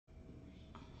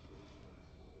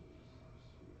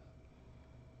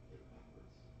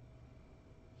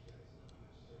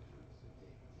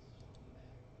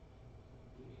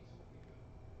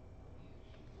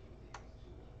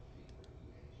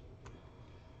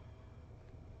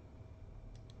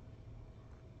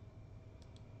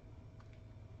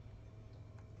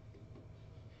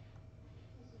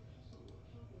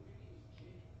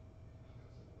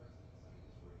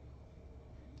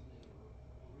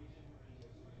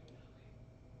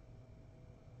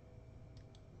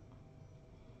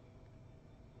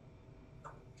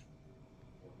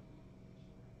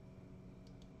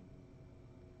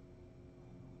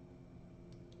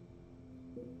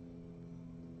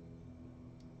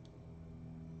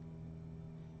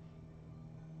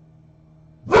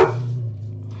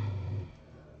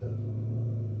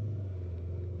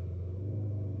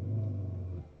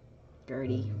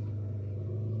dirty.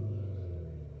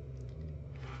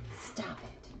 Stop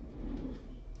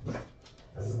it.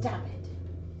 Stop it.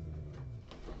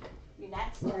 You're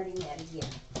not starting that again.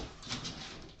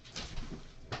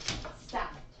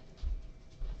 Stop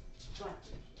it. Go on.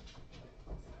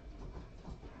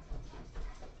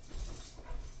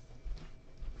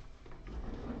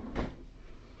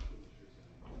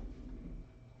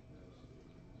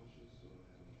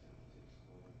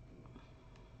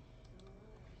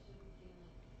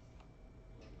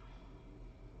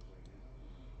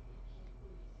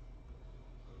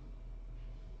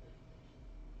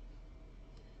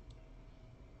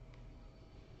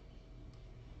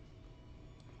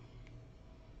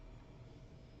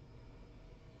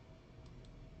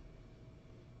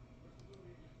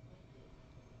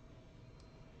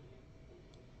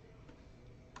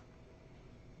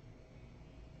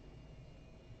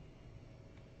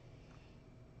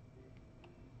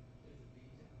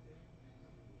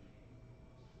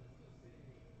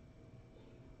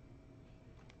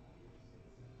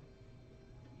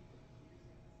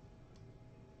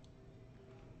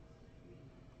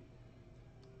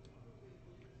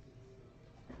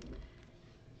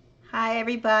 Hi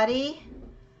everybody.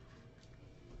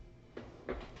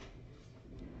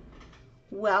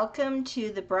 Welcome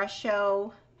to the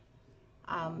Brusho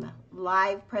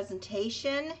live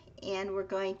presentation, and we're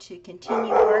going to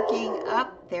continue working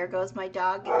up. There goes my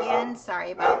dog again.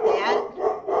 Sorry about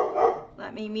that.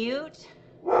 Let me mute.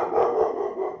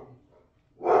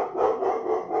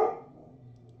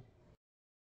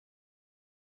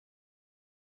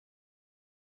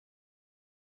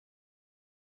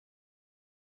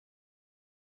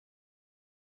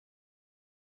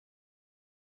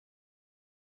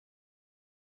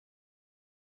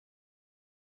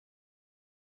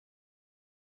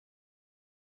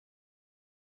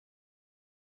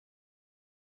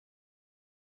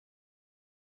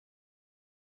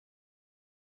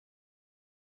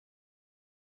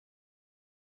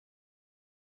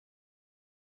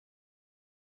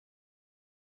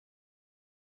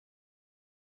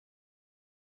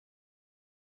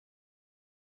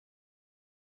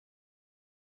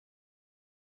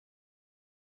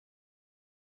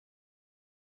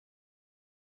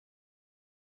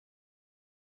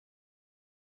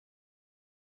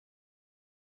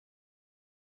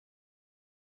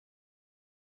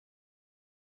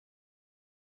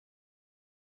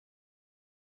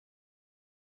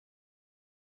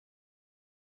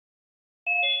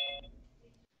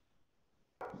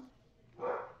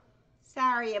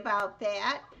 Sorry about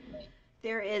that.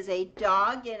 There is a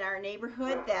dog in our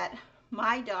neighborhood that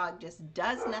my dog just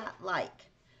does not like.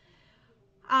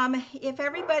 If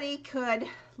everybody could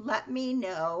let me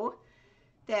know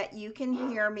that you can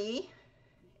hear me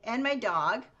and my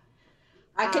dog.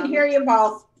 I can hear you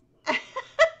both.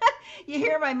 You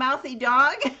hear my mouthy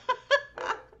dog?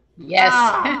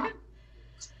 Yes.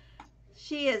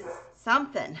 She is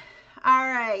something. All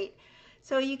right.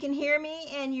 So you can hear me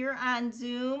and you're on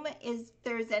Zoom. If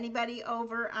there's anybody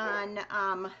over on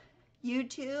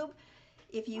YouTube,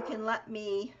 if you can let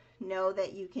me know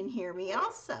that you can hear me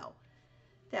also,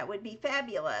 that would be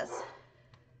fabulous.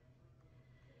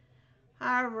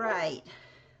 All right.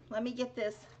 Let me get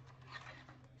this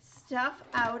stuff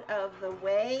out of the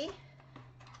way.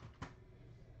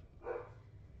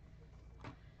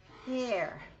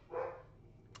 There.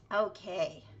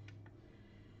 Okay.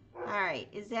 All right,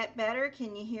 is that better?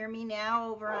 Can you hear me now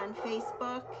over on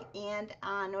Facebook and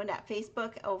on, no, not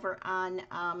Facebook, over on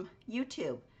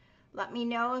YouTube? Let me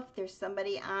know if there's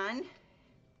somebody on,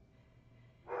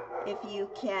 if you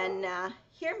can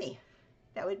hear me.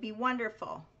 That would be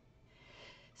wonderful.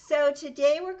 So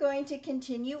today we're going to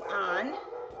continue on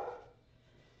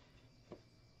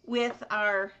with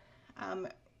our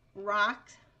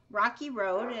rocky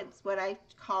road. It's what I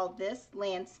called this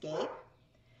landscape.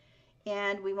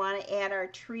 And we want to add our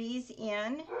trees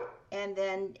in and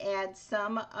then add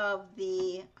some of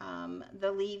the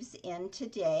leaves in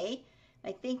today.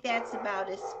 I think that's about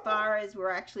as far as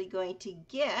we're actually going to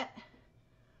get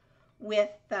with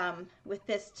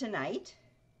this tonight.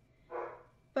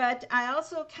 But I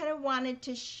also kind of wanted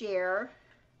to share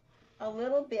a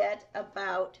little bit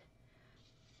about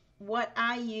what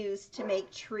I use to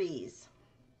make trees.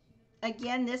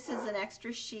 Again, this is an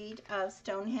extra sheet of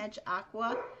Stonehenge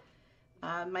Aqua.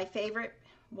 My favorite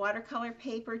watercolor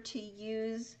paper to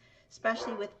use,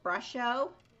 especially with Brusho.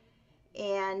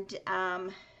 And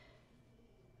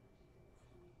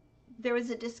there was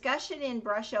a discussion in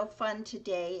Brusho Fun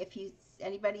today, if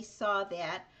anybody saw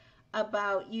that,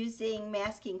 about using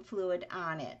masking fluid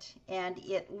on it, and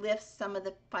it lifts some of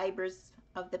the fibers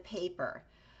of the paper.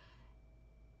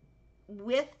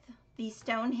 With the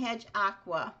Stonehenge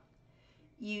Aqua,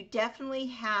 you definitely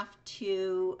have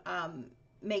to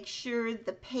make sure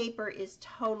the paper is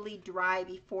totally dry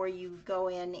before you go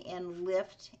in and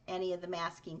lift any of the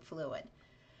masking fluid.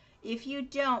 If you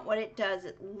don't, what it does,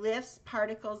 it lifts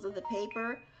particles of the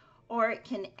paper, or it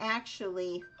can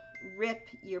actually rip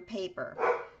your paper.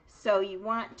 So you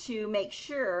want to make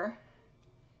sure,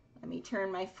 let me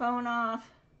turn my phone off,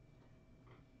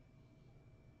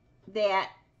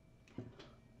 that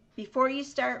before you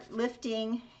start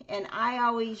lifting, and I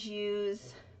always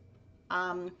use,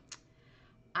 I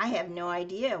have no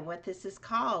idea what this is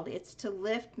called. It's to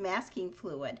lift masking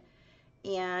fluid,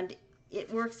 and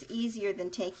it works easier than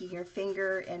taking your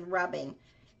finger and rubbing.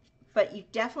 But you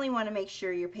definitely want to make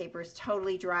sure your paper is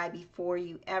totally dry before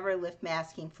you ever lift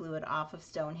masking fluid off of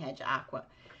Stonehenge Aqua.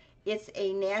 It's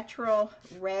a natural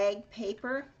rag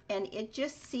paper, and it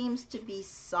just seems to be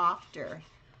softer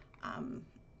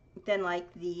than like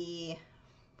the,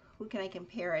 who can I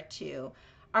compare it to?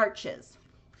 Arches.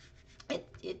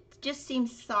 It just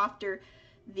seems softer.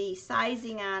 The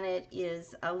sizing on it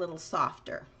is a little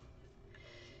softer.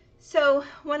 So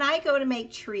when I go to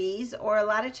make trees, or a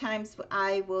lot of times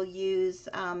I will use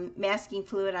masking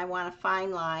fluid, I want a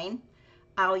fine line,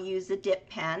 I'll use a dip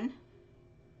pen.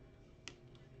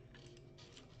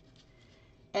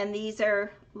 And these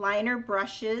are liner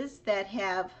brushes that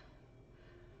have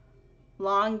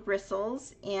long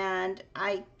bristles, and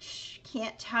I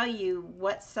can't tell you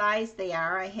what size they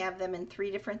are. I have them in 3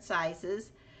 different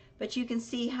sizes, but you can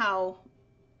see how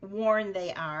worn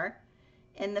they are,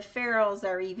 and the ferrules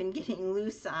are even getting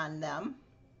loose on them.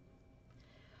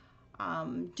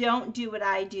 Don't do what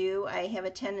I do. I have a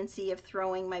tendency of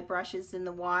throwing my brushes in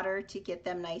the water to get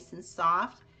them nice and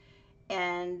soft,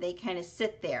 and they kind of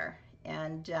sit there,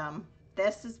 and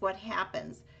this is what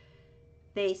happens.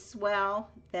 They swell,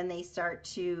 then they start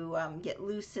to get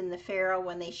loose in the ferrule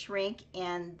when they shrink,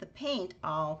 and the paint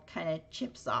all kind of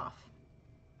chips off.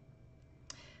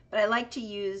 But I like to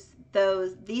use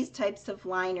these types of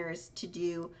liners to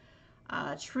do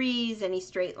trees, any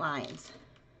straight lines.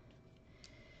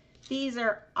 These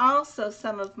are also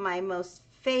some of my most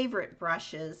favorite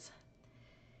brushes.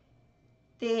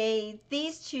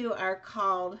 These two are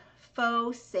called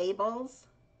faux sables.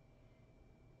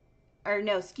 Or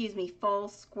no, excuse me,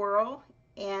 faux squirrel,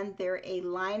 and they're a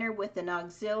liner with an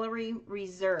auxiliary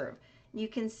reserve. You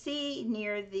can see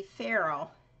near the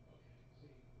ferrule,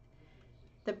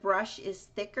 the brush is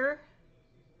thicker,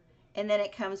 and then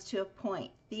it comes to a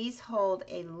point. These hold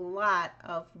a lot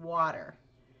of water.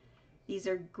 These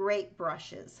are great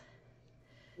brushes.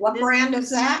 What brand is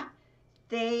that?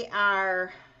 They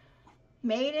are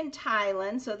made in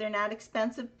Thailand, so they're not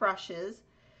expensive brushes.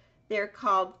 They're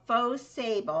called faux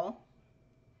sable.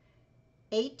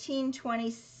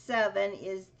 1827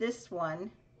 is this one,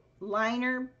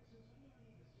 liner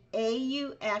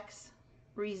AUX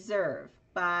Reserve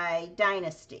by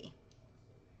Dynasty.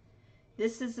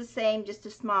 This is the same, just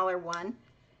a smaller one.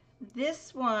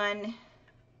 This one,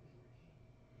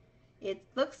 it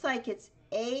looks like it's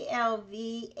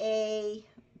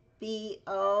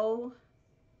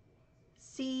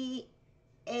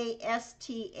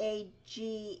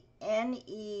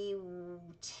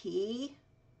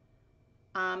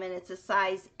And it's a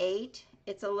size 8.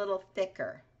 It's a little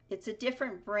thicker. It's a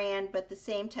different brand, but the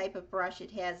same type of brush.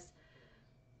 It has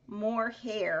more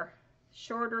hair,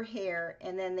 shorter hair,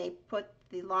 and then they put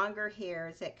the longer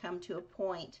hairs that come to a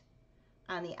point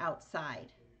on the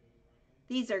outside.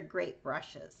 These are great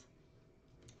brushes.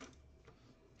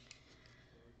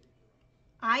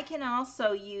 I can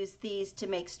also use these to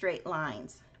make straight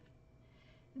lines.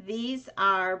 These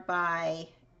are by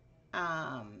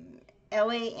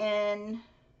LANG,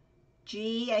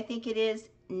 I think it is,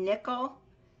 nickel,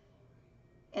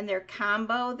 and they're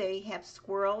combo. They have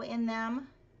squirrel in them.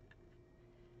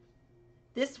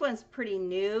 This one's pretty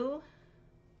new.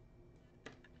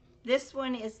 This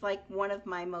one is like one of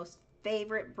my most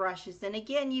favorite brushes, and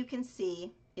again you can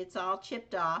see it's all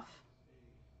chipped off.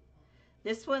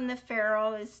 This one, the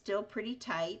ferrule is still pretty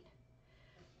tight,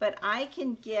 but I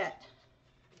can get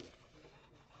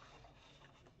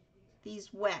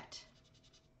these wet,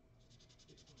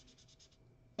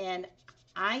 and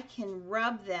I can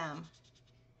rub them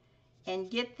and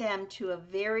get them to a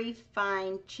very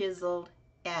fine chiseled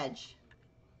edge.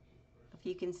 If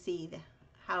you can see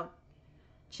how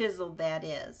chiseled that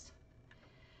is.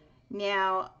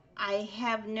 Now, I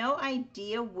have no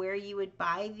idea where you would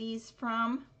buy these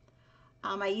from.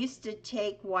 I used to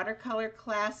take watercolor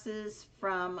classes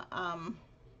from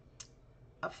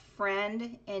a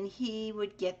friend, and he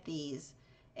would get these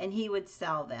and he would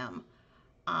sell them.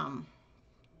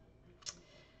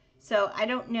 So I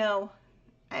don't know,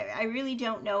 I really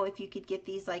don't know if you could get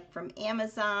these like from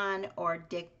Amazon or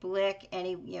Dick Blick,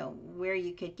 any, where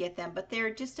you could get them, but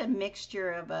they're just a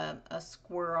mixture of a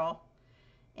squirrel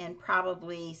and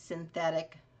probably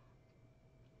synthetic.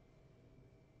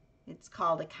 It's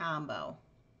called a combo.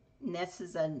 And this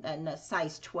is a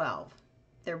size 12.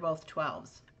 They're both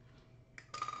 12s.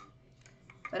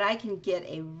 But I can get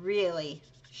a really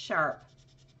sharp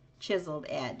chiseled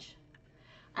edge.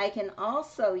 I can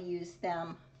also use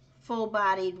them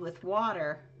full-bodied with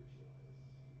water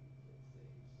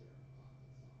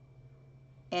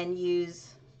and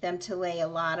use them to lay a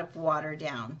lot of water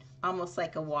down, almost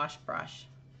like a wash brush.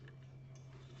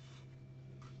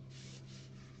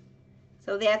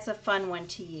 So that's a fun one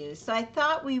to use. So I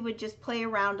thought we would just play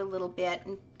around a little bit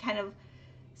and kind of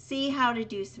see how to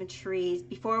do some trees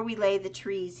before we lay the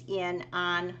trees in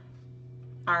on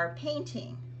our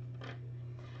painting.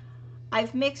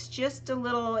 I've mixed just a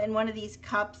little in one of these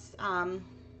cups.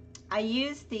 I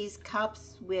use these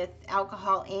cups with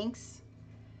alcohol inks,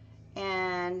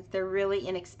 and they're really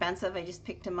inexpensive. I just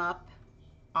picked them up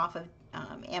off of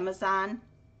Amazon,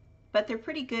 but they're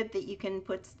pretty good that you can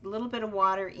put a little bit of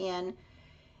water in,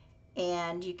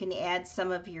 and you can add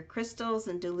some of your crystals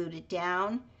and dilute it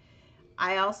down.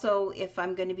 I also, if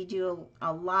I'm going to be doing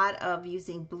a lot of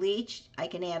using bleach, I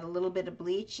can add a little bit of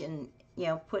bleach and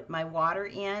put my water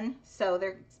in. So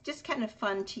they're just kind of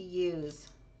fun to use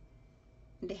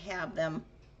and to have them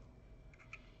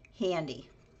handy.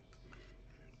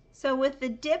 So with the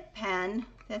dip pen,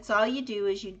 that's all you do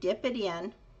is you dip it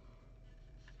in.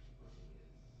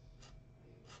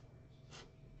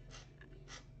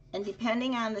 And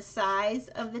depending on the size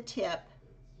of the tip,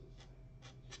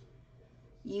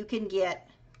 you can get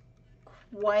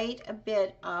quite a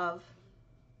bit of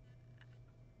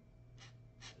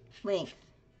length.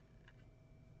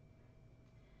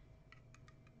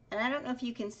 And I don't know if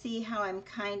you can see how I'm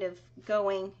kind of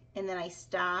going, and then I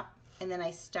stop, and then I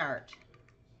start.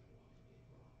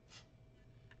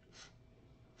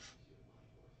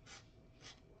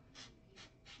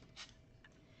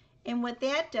 And what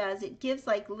that does, it gives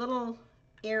like little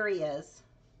areas.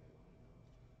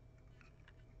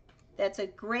 That's a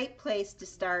great place to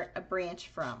start a branch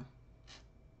from.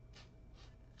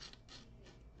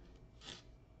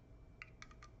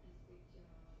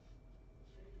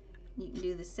 You can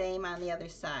do the same on the other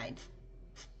side.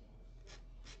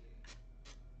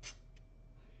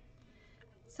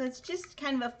 So it's just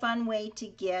kind of a fun way to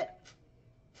get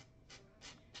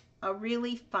a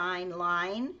really fine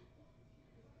line.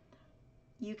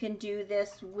 You can do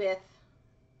this with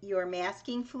your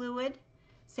masking fluid.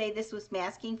 Say this was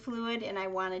masking fluid and I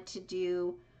wanted to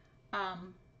do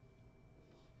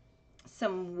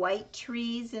some white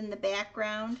trees in the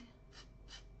background.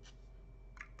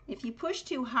 If you push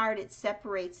too hard, it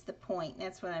separates the point.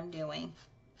 That's what I'm doing.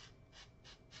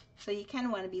 So you kind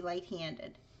of want to be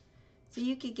light-handed. So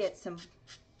you could get some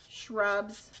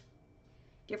shrubs,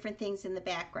 different things in the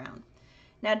background.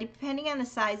 Now, depending on the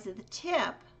size of the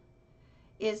tip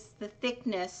is the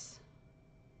thickness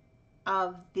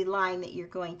of the line that you're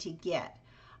going to get.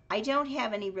 I don't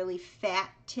have any really fat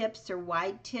tips or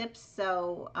wide tips,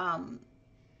 so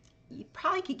you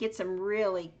probably could get some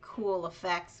really cool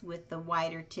effects with the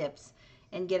wider tips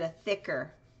and get a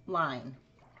thicker line.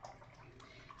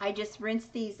 I just rinse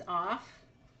these off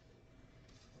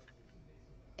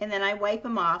and then I wipe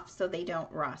them off so they don't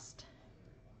rust.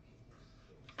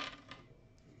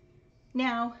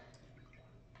 Now,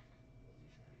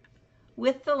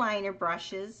 with the liner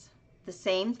brushes, the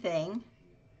same thing.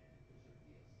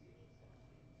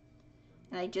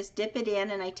 And I just dip it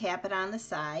in and I tap it on the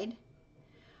side.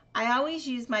 I always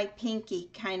use my pinky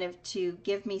kind of to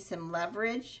give me some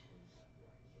leverage.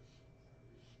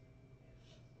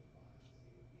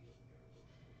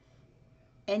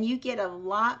 And you get a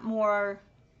lot more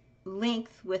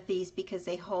length with these because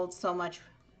they hold so much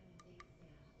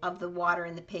of the water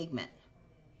and the pigment.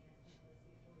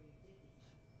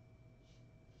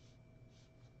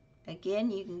 Again,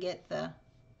 you can get the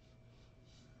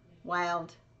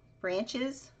wild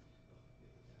branches.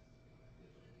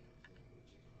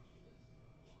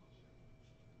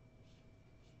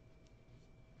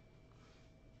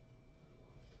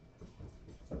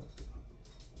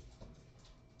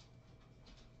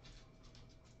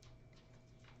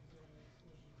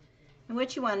 And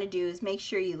what you want to do is make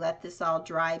sure you let this all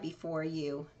dry before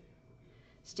you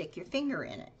stick your finger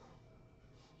in it.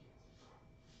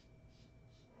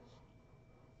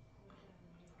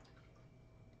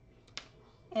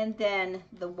 And then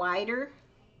the wider,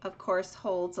 of course,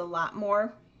 holds a lot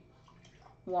more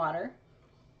water.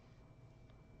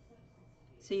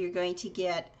 So you're going to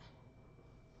get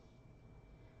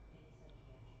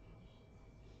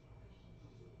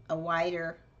a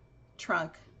wider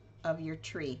trunk of your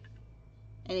tree.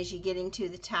 And as you get into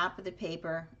the top of the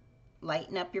paper,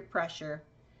 lighten up your pressure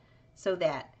so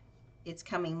that it's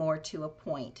coming more to a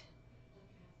point.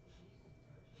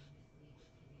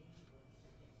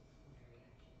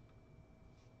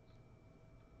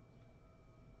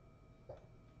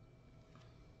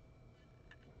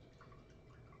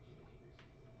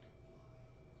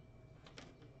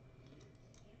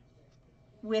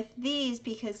 With these,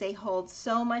 because they hold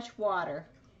so much water,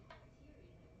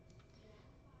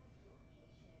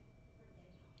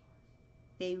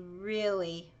 they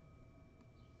really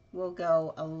will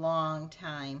go a long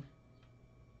time.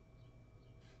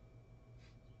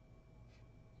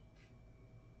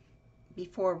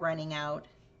 Before running out.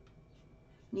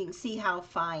 You can see how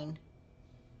fine.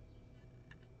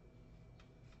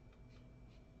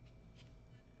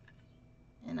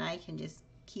 And I can just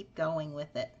keep going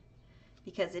with it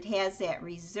because it has that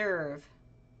reserve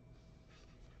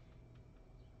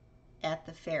at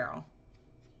the ferrule.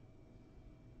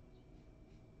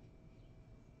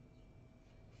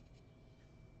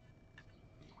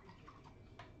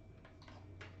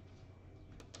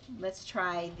 Let's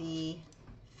try the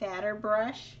fatter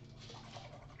brush.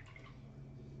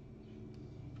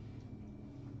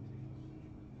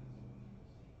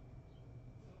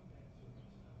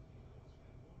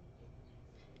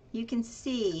 You can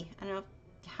see, I don't know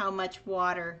how much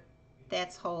water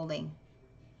that's holding.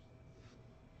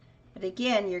 But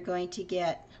again, you're going to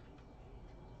get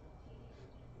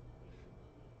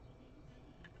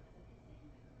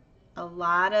a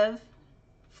lot of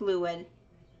fluid.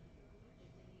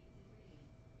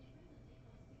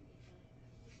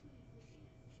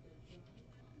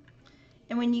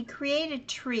 And when you create a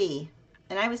tree,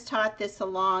 and I was taught this a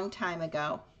long time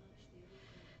ago,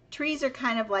 trees are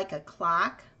kind of like a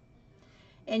clock,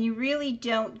 and you really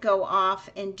don't go off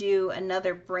and do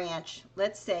another branch.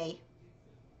 Let's say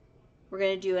we're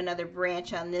going to do another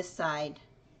branch on this side.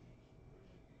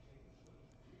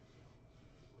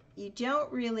 You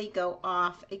don't really go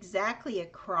off exactly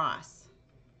across.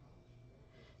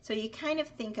 So you kind of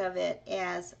think of it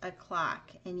as a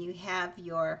clock, and you have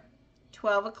your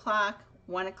 12 o'clock,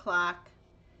 1 o'clock,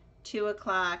 2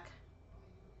 o'clock,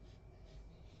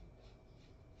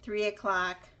 3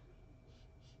 o'clock,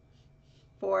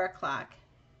 4 o'clock.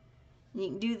 You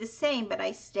can do the same, but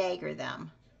I stagger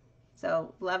them.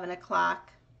 So 11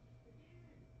 o'clock,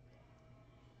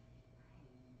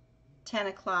 10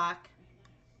 o'clock,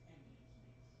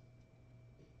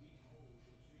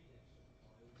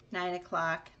 9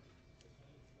 o'clock,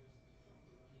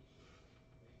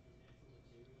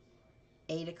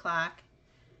 8 o'clock,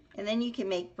 and then you can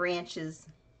make branches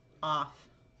off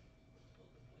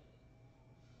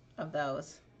of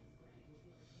those.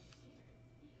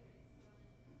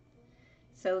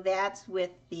 So that's with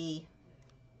the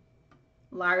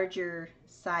larger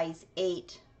size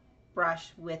 8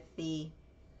 brush with the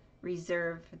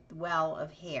reserve well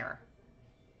of hair.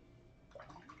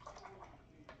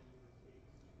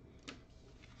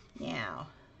 Now,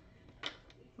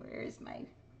 where is my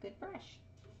good brush?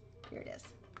 Here it is.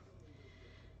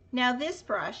 Now this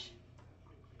brush,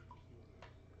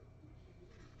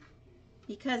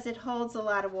 because it holds a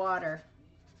lot of water,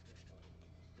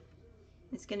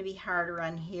 it's going to be harder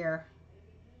on here.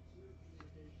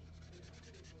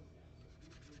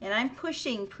 And I'm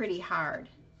pushing pretty hard.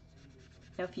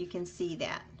 I don't know if you can see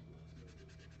that.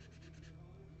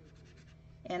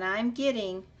 And I'm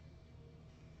getting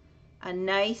a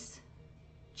nice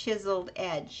chiseled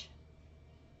edge.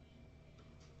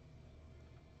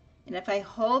 And if I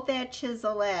hold that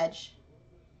chisel edge,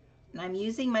 and I'm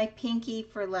using my pinky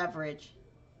for leverage,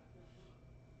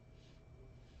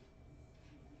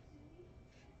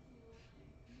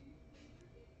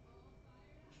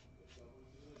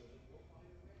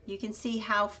 you can see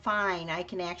how fine I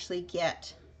can actually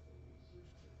get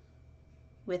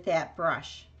with that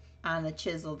brush on the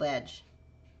chiseled edge.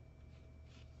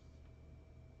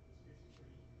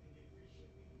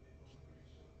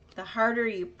 The harder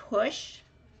you push,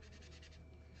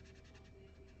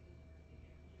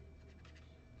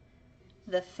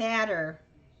 the fatter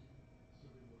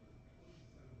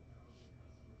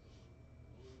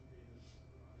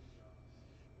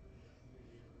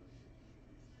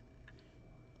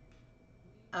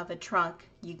of a trunk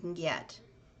you can get.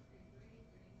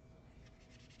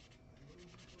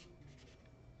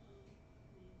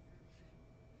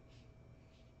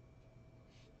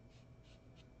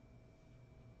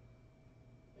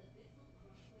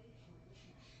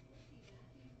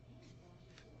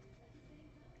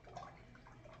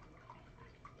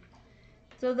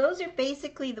 So those are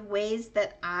basically the ways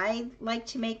that I like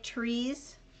to make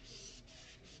trees.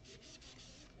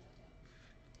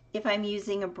 if I'm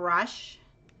using a brush.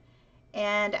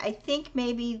 And I think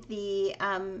maybe the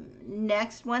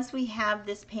next, once we have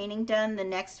this painting done, the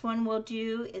next one we'll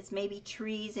do is maybe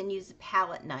trees and use a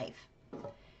palette knife.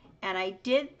 And I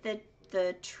did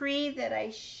the tree that I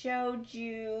showed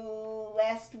you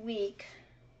last week.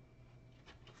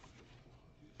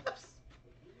 Oops.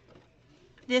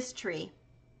 This tree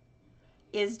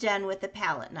is done with a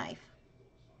palette knife.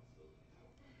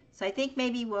 So I think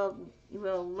maybe we'll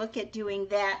look at doing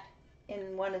that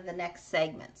in one of the next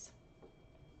segments.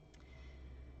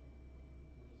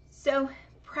 So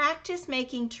practice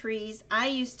making trees. I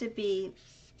used to be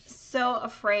so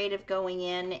afraid of going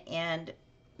in and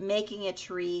making a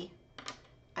tree.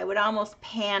 I would almost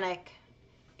panic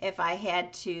if I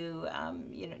had to,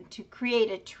 to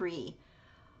create a tree.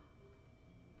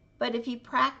 But if you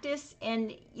practice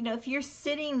and, if you're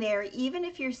sitting there, even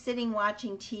if you're sitting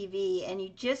watching TV and you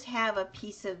just have a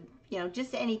piece of,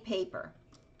 just any paper,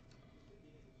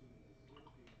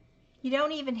 you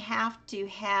don't even have to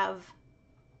have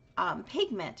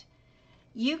pigment.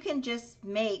 You can just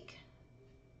make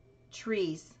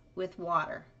trees with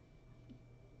water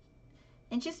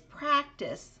and just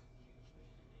practice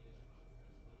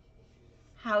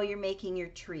how you're making your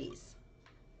trees.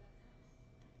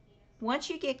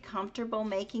 Once you get comfortable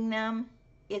making them,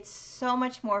 it's so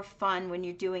much more fun when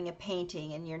you're doing a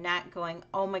painting and you're not going,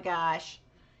 oh my gosh,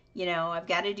 I've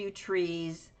got to do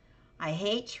trees. I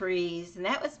hate trees. And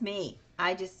that was me.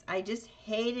 I just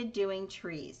hated doing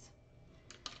trees.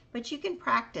 But you can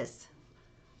practice.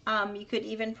 You could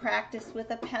even practice with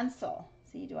a pencil.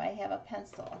 See, do I have a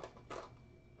pencil?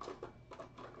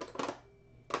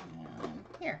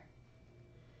 Here.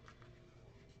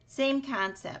 Same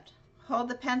concept. Hold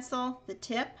the pencil, the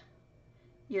tip,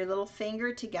 your little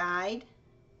finger to guide.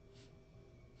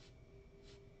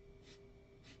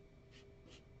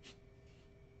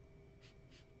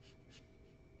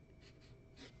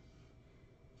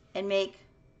 And make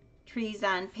trees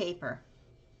on paper.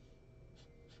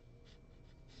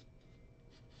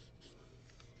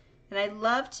 And I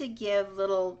love to give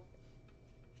little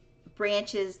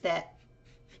branches that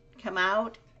come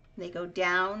out, they go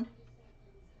down.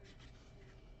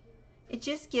 It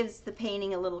just gives the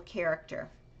painting a little character.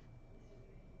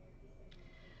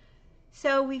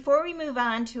 So before we move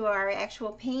on to our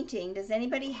actual painting, does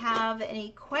anybody have any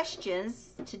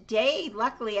questions? Today,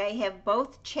 luckily, I have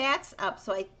both chats up,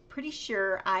 so I'm pretty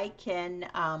sure I can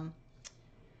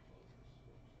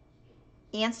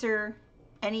answer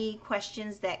any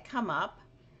questions that come up.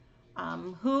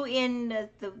 Who in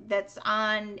that's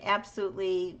on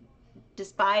absolutely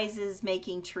despises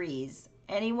making trees?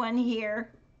 Anyone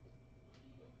here?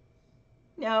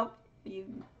 Nope. You.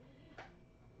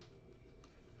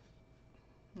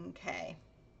 Okay.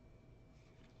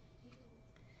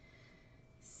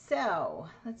 So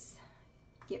let's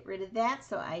get rid of that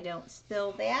so I don't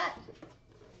spill that.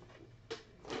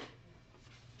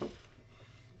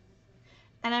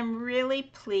 And I'm really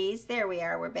pleased. There we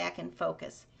are. We're back in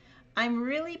focus. I'm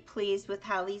really pleased with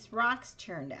how these rocks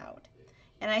turned out.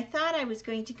 And I thought I was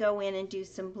going to go in and do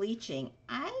some bleaching.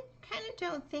 I kind of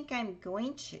don't think I'm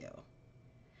going to.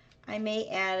 I may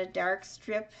add a dark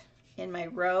strip in my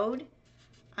road.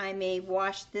 I may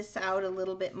wash this out a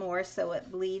little bit more so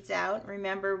it bleeds out.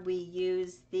 Remember, we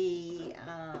use the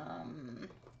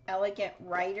Elegant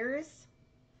Writers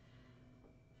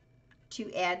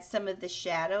to add some of the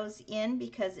shadows in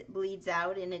because it bleeds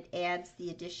out and it adds the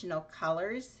additional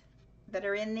colors that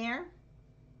are in there.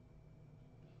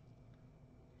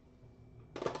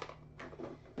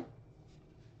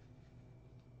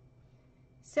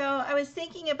 So I was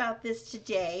thinking about this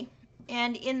today,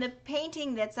 and in the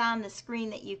painting that's on the screen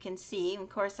that you can see, of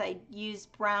course I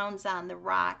used browns on the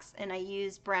rocks and I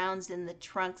used browns in the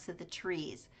trunks of the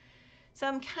trees. So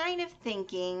I'm kind of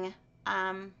thinking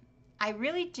I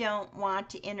really don't want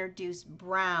to introduce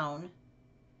brown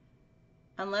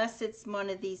unless it's one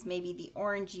of these, maybe the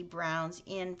orangey browns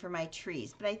in for my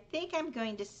trees. But I think I'm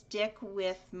going to stick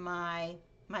with my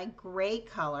gray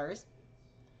colors.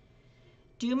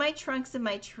 Do my trunks of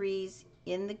my trees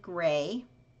in the gray.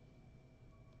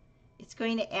 It's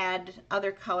going to add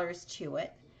other colors to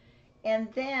it. And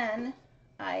then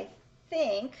I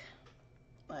think,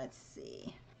 let's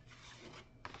see.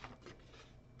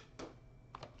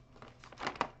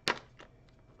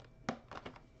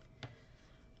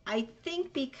 I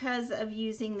think because of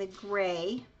using the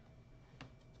gray,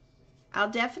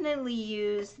 I'll definitely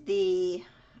use the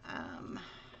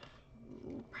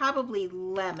probably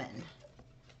lemon.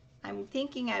 I'm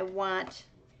thinking I want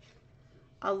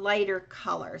a lighter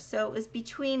color. So it was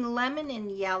between lemon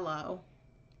and yellow.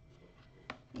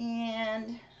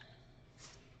 And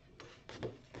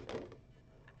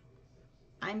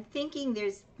I'm thinking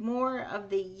there's more of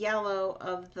the yellow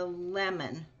of the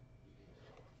lemon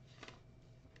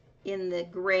in the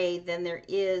gray than there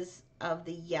is of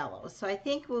the yellow. So I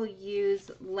think we'll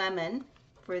use lemon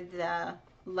for the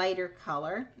lighter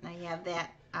color. I have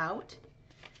that out.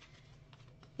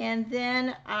 And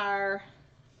then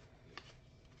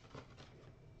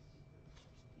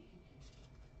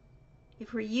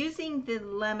if we're using the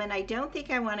lemon, I don't think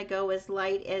I want to go as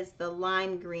light as the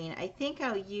lime green. I think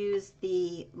I'll use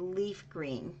the leaf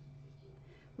green.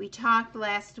 We talked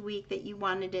last week that you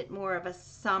wanted it more of a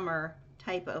summer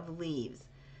type of leaves.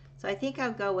 So I think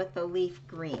I'll go with the leaf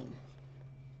green.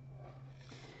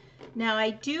 Now I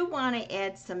do want to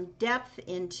add some depth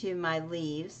into my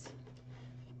leaves.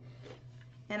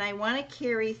 And I want to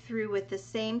carry through with the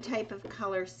same type of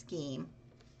color scheme.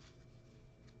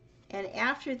 And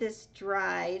after this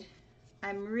dried,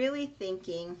 I'm really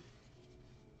thinking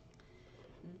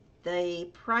the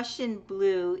Prussian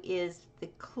blue is the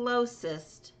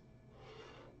closest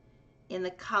in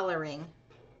the coloring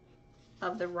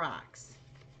of the rocks.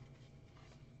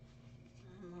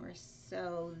 More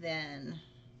so than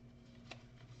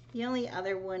the only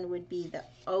other one would be the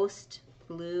Ost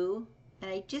blue, and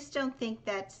I just don't think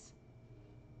that's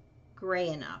gray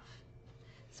enough.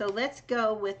 So let's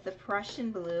go with the Prussian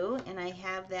blue, and I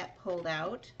have that pulled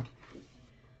out.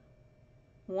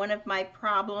 One of my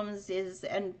problems is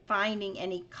finding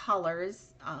any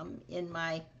colors in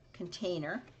my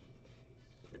container.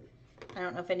 I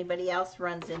don't know if anybody else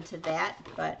runs into that,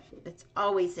 but it's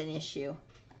always an issue.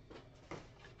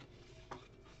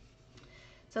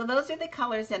 So those are the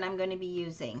colors that I'm going to be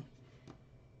using.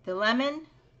 The lemon,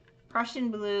 Prussian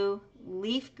blue,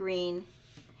 leaf green,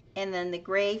 and then the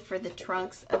gray for the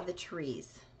trunks of the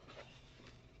trees.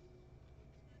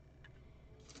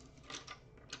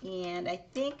 And I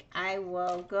think I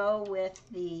will go with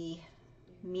the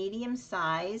medium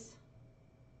size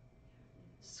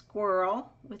squirrel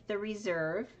with the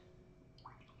reserve.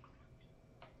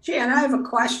 Jan, I have a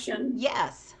question.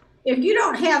 Yes. If you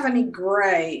don't have any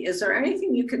gray, is there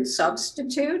anything you can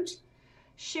substitute?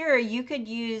 Sure, you could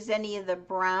use any of the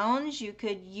browns. You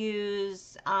could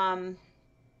use,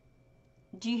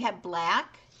 do you have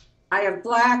black? I have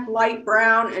black, light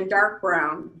brown, and dark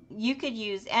brown. You could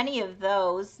use any of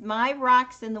those. My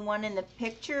rocks in the one in the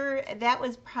picture, that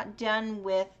was done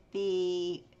with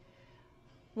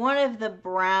one of the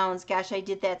browns. Gosh, I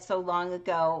did that so long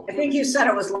ago. I think you said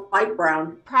it was light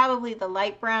brown. Probably the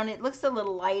light brown. It looks a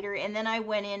little lighter. And then I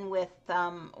went in with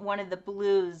one of the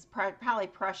blues, probably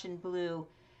Prussian blue,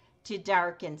 to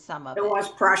darken some of it. It was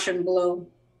Prussian blue.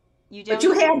 But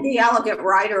you had the Elegant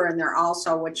Writer in there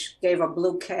also, which gave a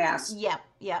blue cast. Yep,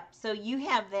 yep. So you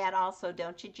have that also,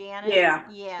 don't you, Janet? Yeah.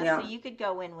 Yeah. So you could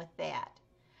go in with that.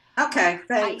 Okay,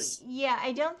 thanks.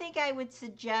 I don't think I would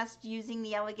suggest using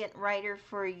the Elegant Writer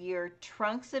for your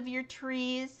trunks of your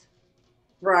trees.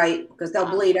 Right, because they'll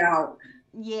bleed out.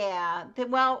 Yeah.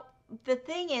 Well, the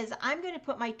thing is, I'm going to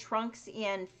put my trunks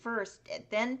in first,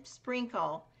 then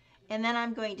sprinkle, and then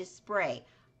I'm going to spray.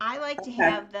 I like to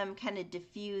have them kind of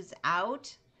diffuse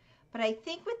out, but I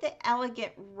think with the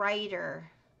Elegant Writer,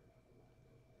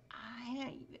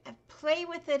 play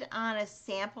with it on a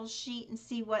sample sheet and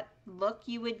see what look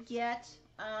you would get.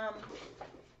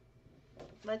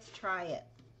 Let's try it.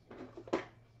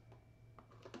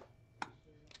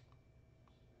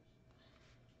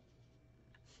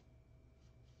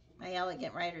 My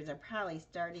Elegant Writers are probably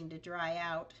starting to dry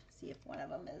out. See if one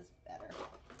of them is better.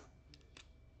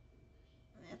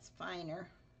 That's finer.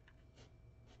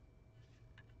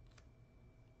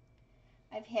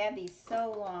 I've had these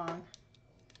so long.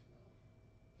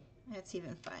 That's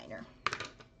even finer.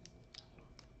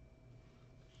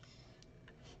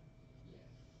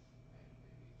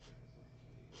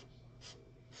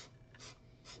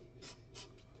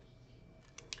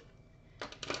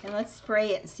 And let's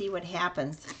spray it and see what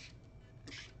happens.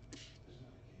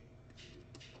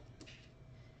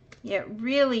 It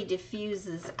really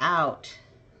diffuses out.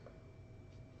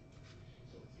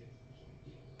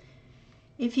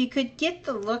 If you could get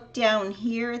the look down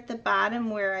here at the bottom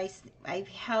where I've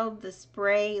held the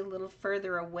spray a little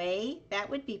further away, that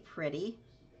would be pretty.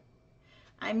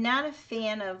 I'm not a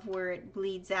fan of where it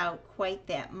bleeds out quite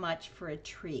that much for a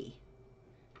tree.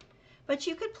 But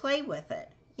you could play with it.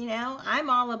 You know, I'm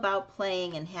all about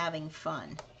playing and having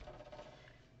fun.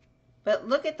 But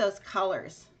look at those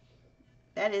colors.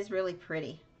 That is really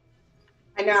pretty.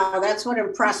 I know, that's what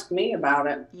impressed me about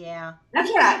it. Yeah.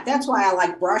 That's why I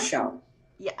like Brusho.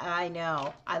 Yeah, I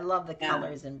know. I love the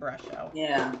colors in Brusho.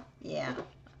 Yeah. Yeah.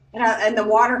 And the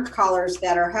watercolors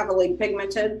that are heavily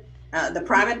pigmented, the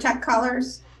Primatech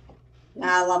colors,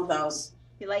 I love those.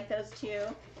 You like those too?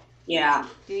 Yeah.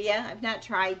 Do you? I've not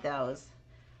tried those.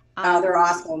 Oh, they're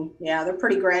awesome. Yeah, they're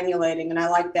pretty granulating, and I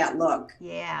like that look.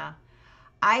 Yeah.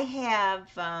 I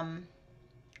have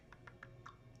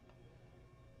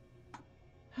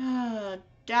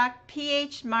Doc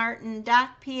PH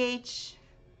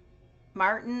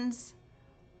Martins.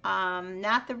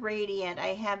 Not the Radiant.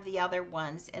 I have the other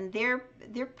ones, and they're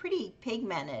pretty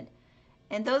pigmented,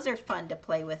 and those are fun to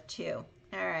play with too.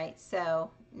 All right, so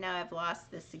now I've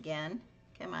lost this again.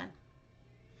 Come on.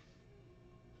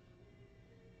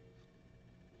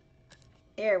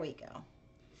 There we go.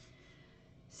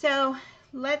 So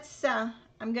let's, I'm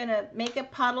going to make a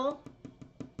puddle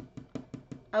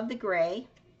of the gray.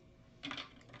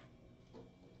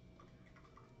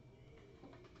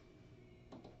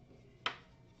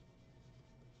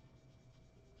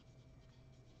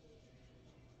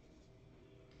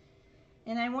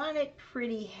 And I want it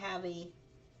pretty heavy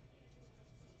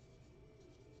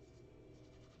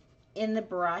in the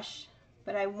brush,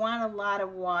 but I want a lot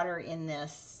of water in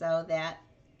this so that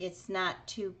it's not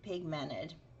too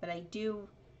pigmented. But I do,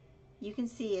 you can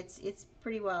see it's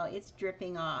pretty well, it's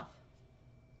dripping off.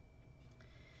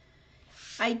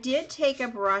 I did take a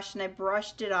brush and I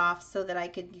brushed it off so that I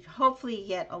could hopefully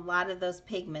get a lot of those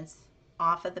pigments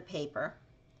off of the paper.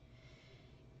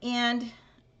 And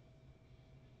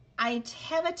I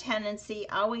have a tendency,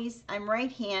 always, I'm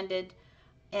right-handed,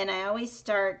 and I always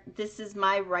start, this is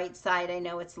my right side. I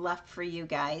know it's left for you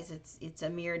guys. It's a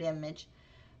mirrored image.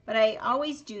 But I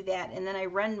always do that, and then I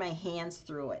run my hands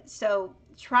through it. So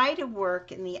try to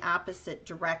work in the opposite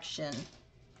direction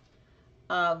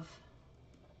of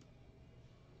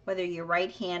whether you're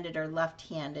right-handed or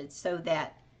left-handed so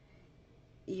that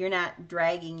you're not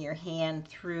dragging your hand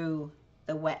through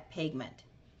the wet pigment.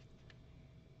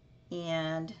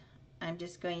 And I'm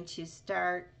just going to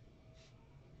start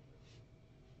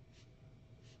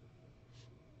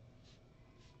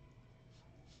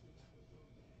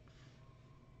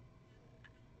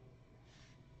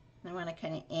I want to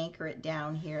kind of anchor it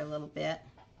down here a little bit.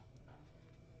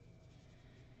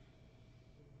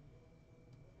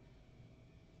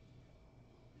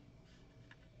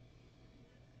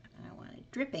 I don't want it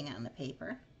dripping on the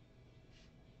paper.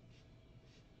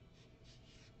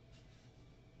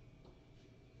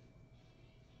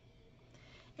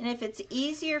 And if it's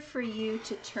easier for you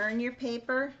to turn your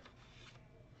paper,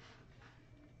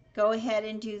 go ahead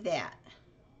and do that.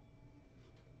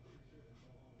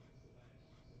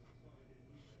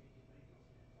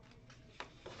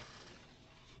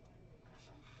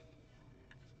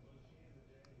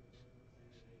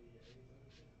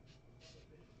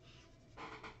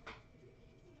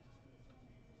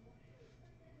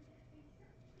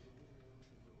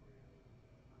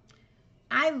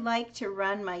 I like to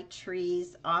run my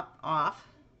trees off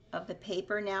of the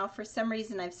paper now. For some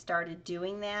reason I've started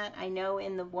doing that. I know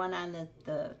in the one on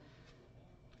the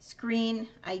screen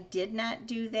I did not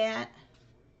do that.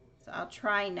 So I'll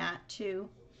try not to.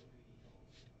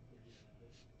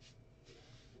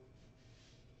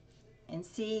 And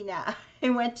see now, I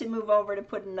went to move over to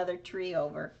put another tree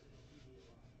over.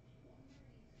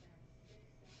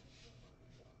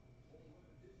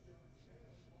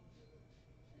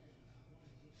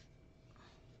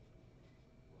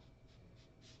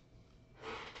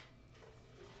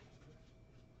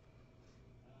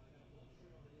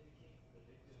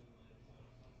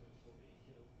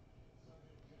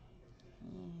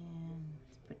 And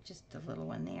let's put just a little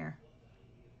one there.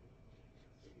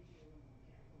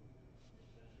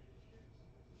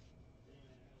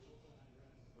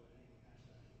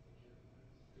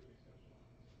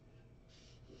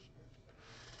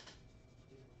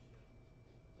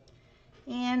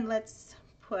 And let's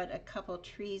put a couple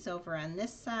trees over on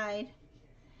this side.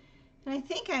 And I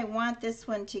think I want this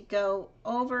one to go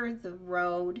over the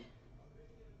road.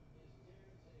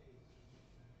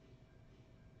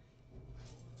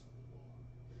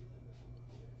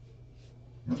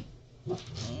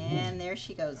 And there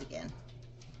she goes again.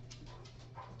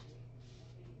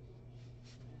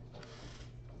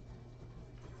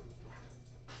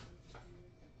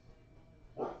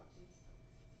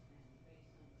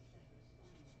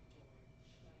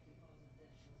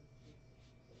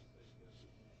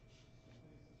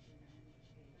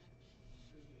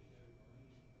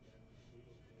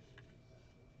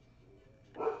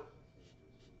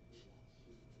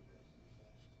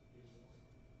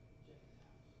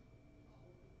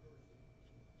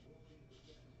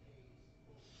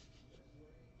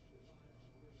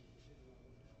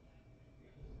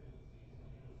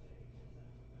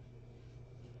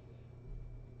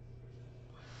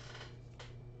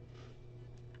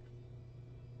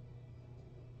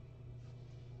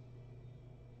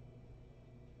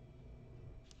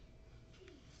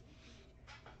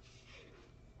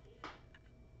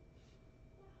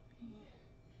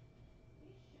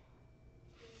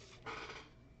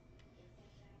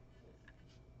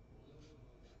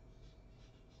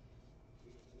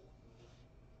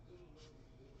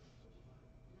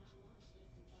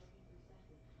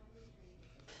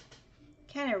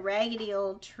 kind of raggedy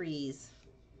old trees.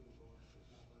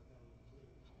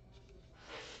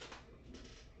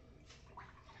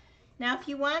 Now if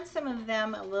you want some of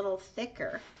them a little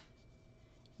thicker,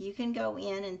 you can go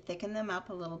in and thicken them up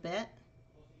a little bit.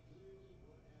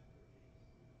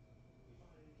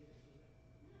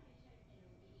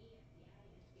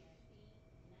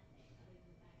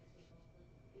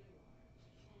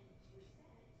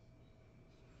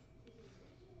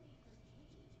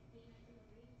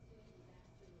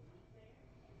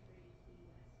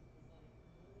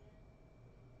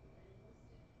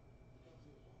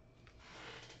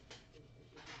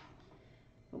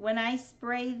 When I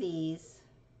spray these,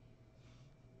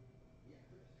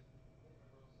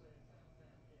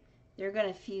 they're going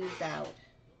to fuse out.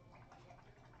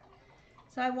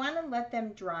 So I want to let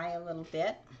them dry a little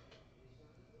bit.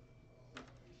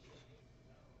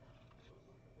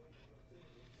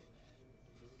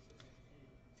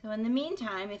 So in the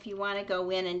meantime, if you want to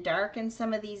go in and darken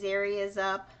some of these areas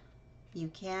up, you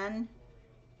can.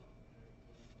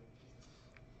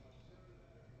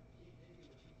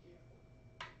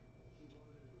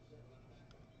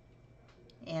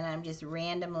 And I'm just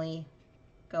randomly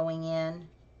going in.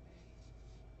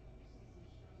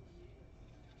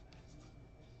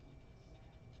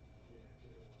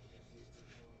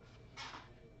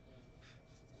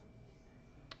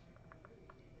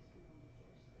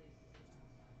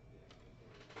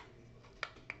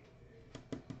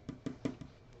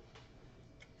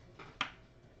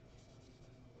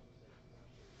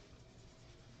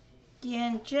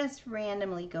 Again, just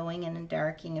randomly going in and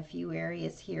darkening a few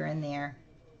areas here and there.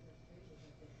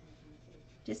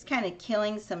 Just kind of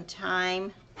killing some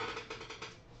time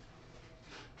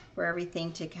for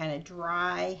everything to kind of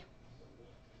dry.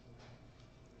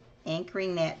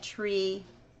 Anchoring that tree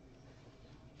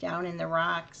down in the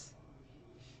rocks.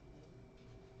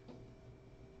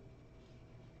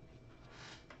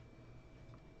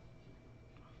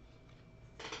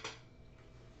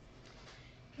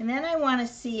 And then I want to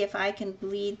see if I can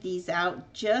bleed these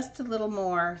out just a little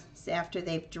more after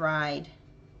they've dried.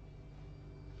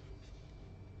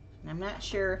 I'm not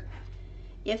sure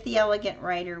if the Elegant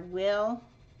Writer will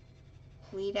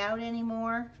bleed out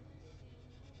anymore.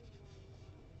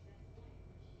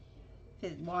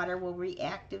 If water will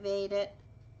reactivate it.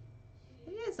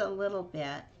 It is a little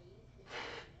bit.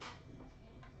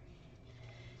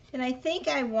 And I think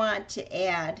I want to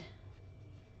add,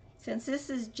 since this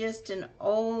is just an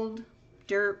old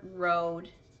dirt road,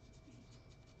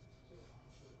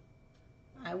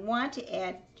 I want to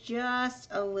add just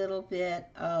a little bit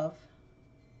of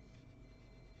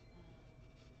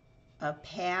a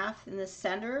path in the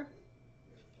center.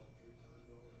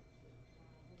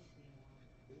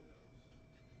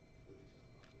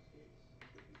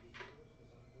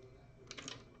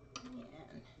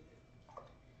 And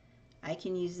I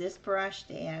can use this brush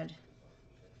to add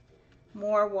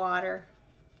more water.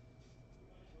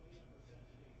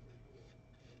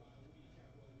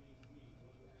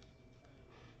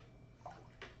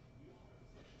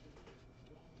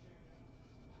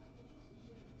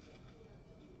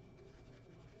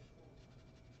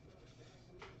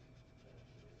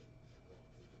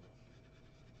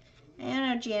 I don't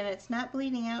know, Janet, it's not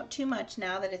bleeding out too much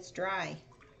now that it's dry.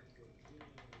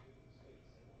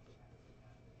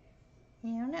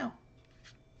 You don't know.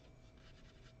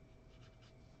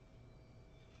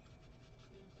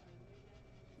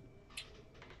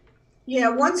 Yeah,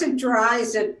 once it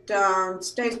dries, it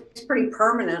stays pretty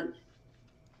permanent.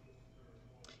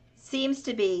 Seems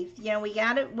to be. You know, we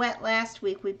got it wet last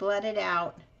week. We bled it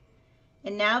out.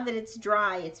 And now that it's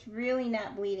dry, it's really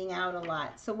not bleeding out a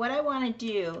lot. So what I want to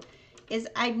do is,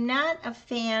 I'm not a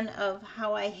fan of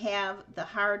how I have the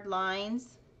hard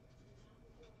lines.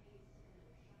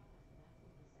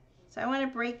 So I want to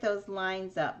break those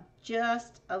lines up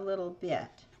just a little bit.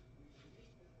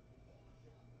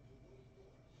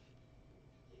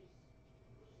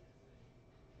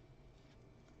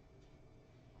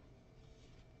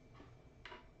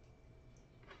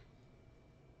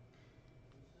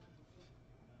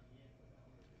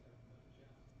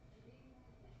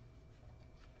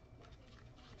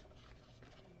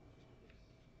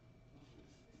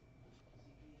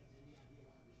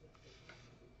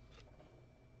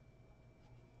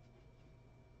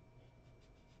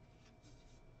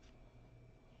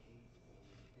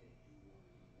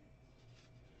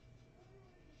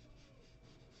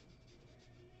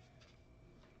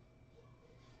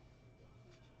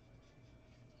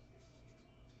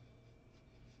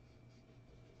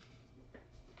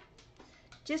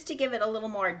 Just to give it a little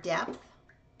more depth.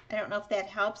 I don't know if that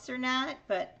helps or not,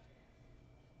 but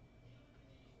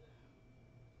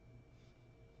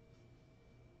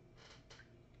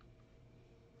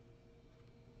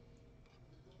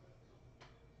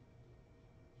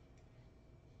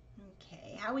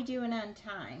Okay, how are we doing on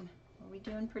time? Are we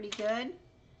doing pretty good?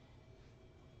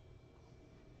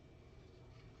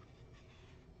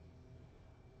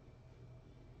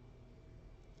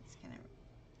 Just kind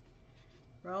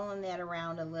of rolling that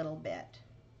around a little bit.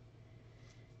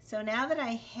 So now that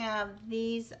I have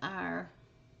these are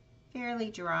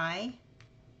fairly dry,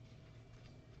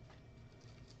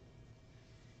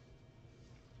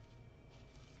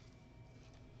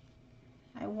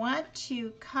 I want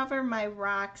to cover my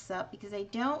rocks up because I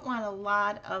don't want a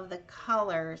lot of the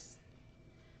colors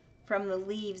from the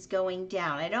leaves going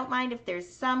down. I don't mind if there's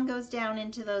some goes down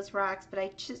into those rocks, but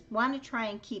I just want to try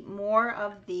and keep more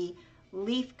of the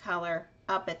leaf color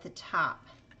up at the top.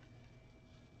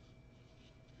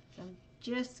 So I'm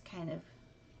just kind of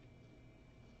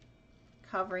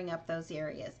covering up those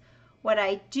areas. What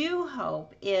I do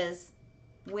hope is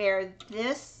where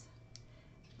this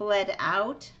bled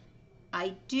out,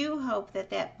 I do hope that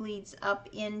that bleeds up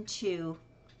into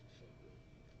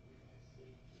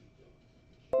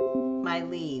my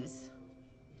leaves.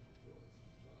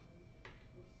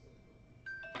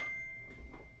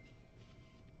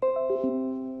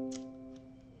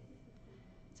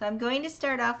 So I'm going to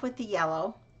start off with the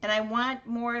yellow, and I want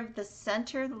more of the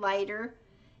center lighter,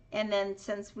 and then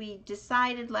since we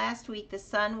decided last week the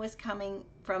sun was coming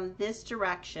from this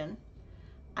direction,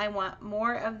 I want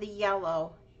more of the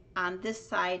yellow on this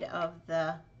side of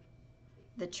the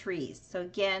trees. So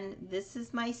again, this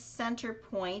is my center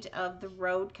point of the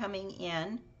road coming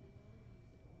in.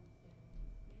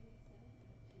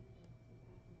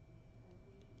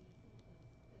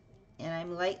 And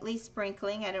I'm lightly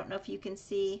sprinkling. I don't know if you can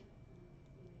see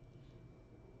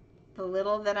the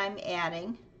little that I'm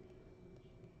adding.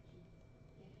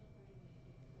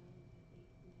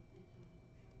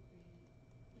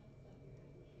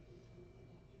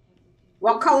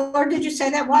 What color did you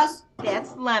say that was?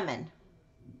 That's lemon.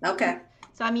 Okay.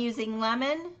 So I'm using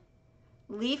lemon,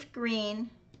 leaf green,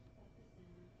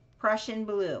 Prussian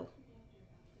blue.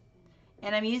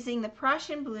 And I'm using the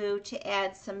Prussian blue to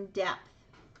add some depth.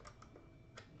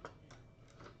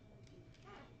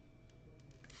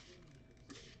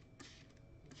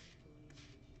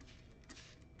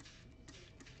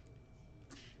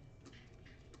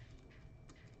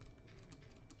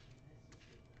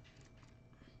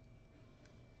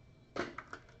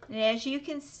 And as you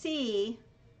can see,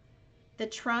 the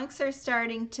trunks are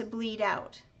starting to bleed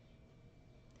out,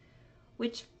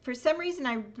 which for some reason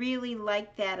I really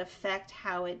like that effect,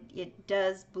 how it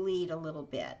does bleed a little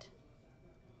bit.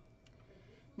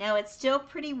 Now it's still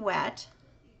pretty wet,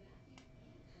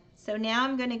 so now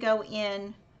I'm going to go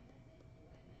in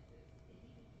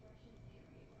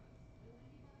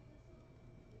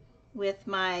with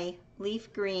my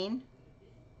leaf green.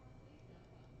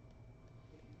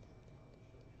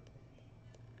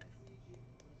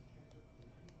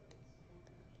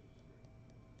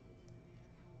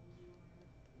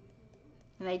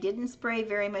 And I didn't spray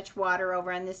very much water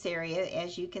over on this area,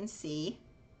 as you can see.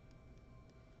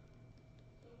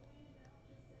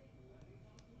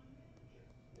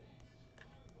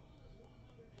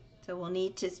 So we'll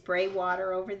need to spray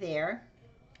water over there.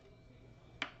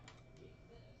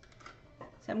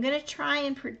 So I'm going to try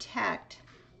and protect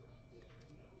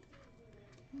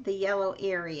the yellow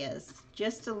areas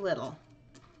just a little.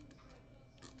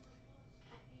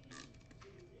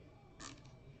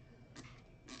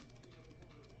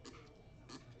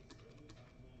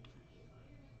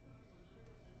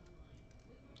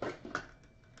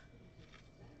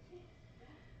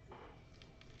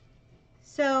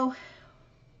 So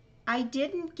I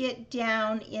didn't get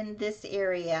down in this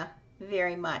area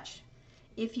very much.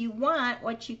 If you want,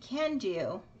 what you can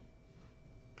do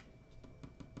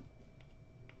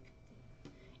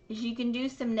is you can do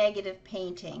some negative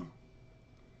painting.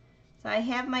 So I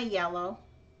have my yellow,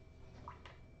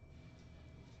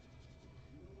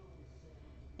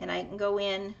 and I can go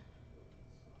in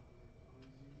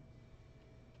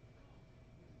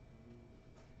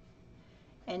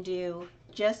and do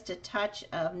just a touch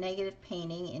of negative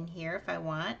painting in here if I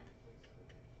want.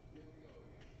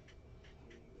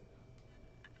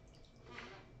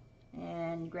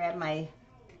 And grab my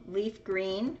leaf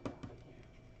green.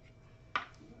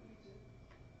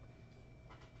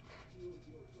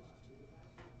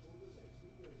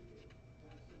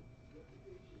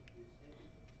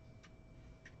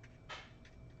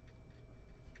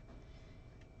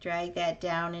 Drag that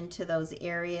down into those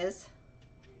areas.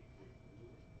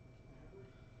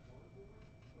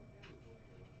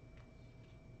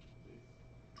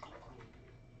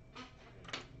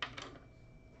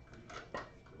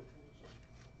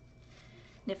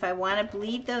 And if I want to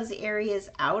bleed those areas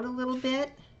out a little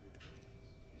bit,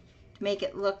 make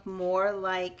it look more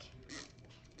like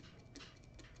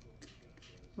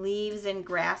leaves and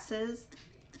grasses,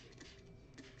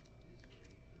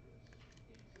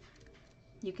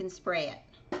 you can spray it.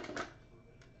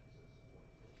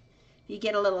 If you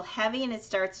get a little heavy and it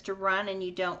starts to run and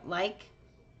you don't like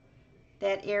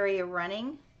that area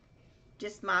running,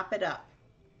 just mop it up.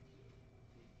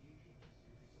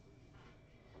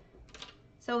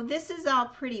 So this is all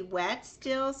pretty wet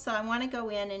still, so I want to go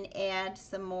in and add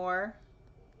some more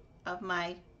of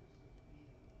my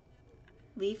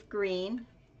leaf green,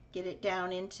 get it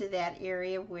down into that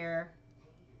area where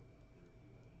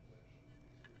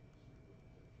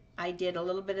I did a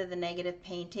little bit of the negative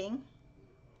painting.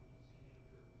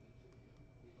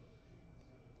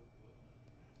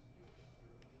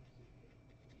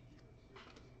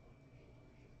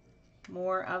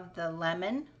 More of the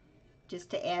lemon, just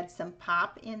to add some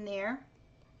pop in there.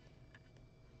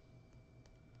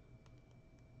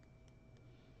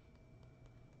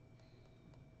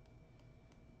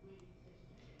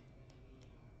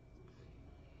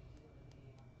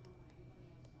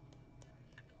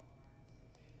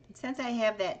 And since I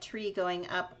have that tree going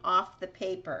up off the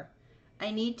paper,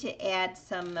 I need to add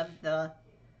some of the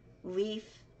leaf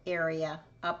area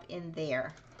up in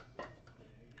there.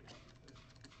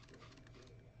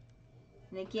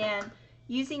 And again,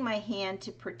 using my hand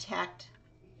to protect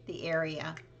the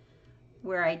area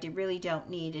where I really don't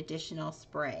need additional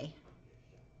spray.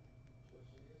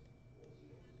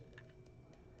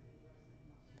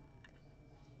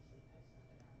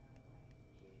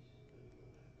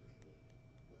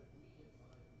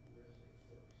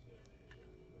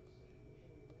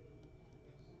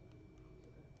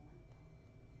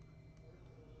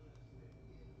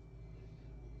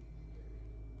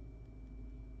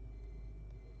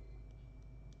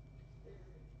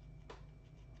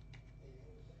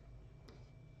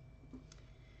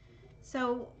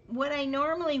 So what I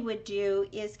normally would do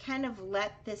is kind of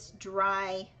let this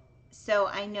dry so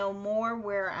I know more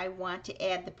where I want to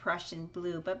add the Prussian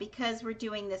blue. But because we're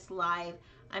doing this live,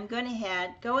 I'm going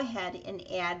to go ahead and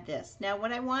add this. Now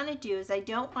what I want to do is I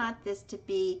don't want this to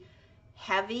be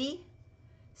heavy,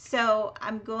 so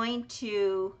I'm going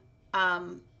to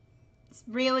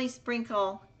really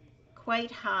sprinkle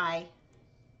quite high.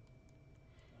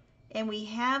 And we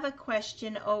have a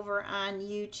question over on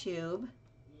YouTube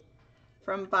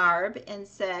from Barb and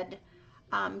said,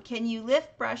 can you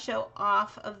lift Brusho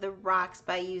off of the rocks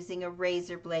by using a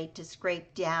razor blade to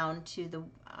scrape down to the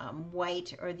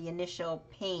white or the initial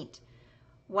paint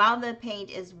while the paint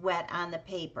is wet on the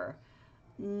paper?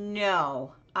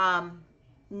 No,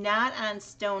 not on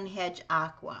Stonehenge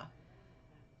Aqua.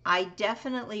 I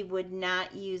definitely would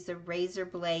not use a razor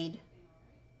blade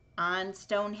on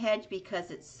Stonehenge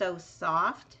because it's so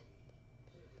soft.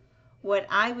 What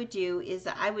I would do is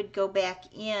I would go back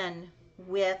in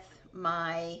with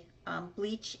my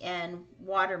bleach and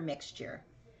water mixture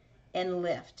and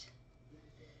lift.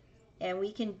 And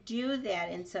we can do that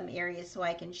in some areas so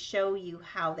I can show you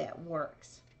how that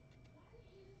works.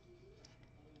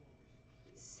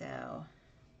 So,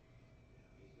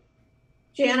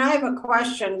 Jan, I have a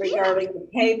question regarding the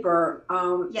paper.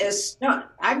 yes.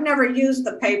 I've never used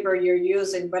the paper you're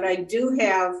using, but I do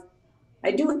have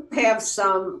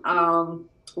some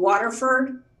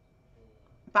Waterford.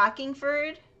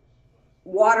 Bockingford?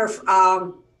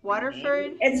 Waterford?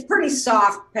 It's pretty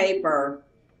soft paper.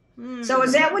 So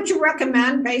is that what you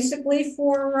recommend basically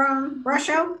for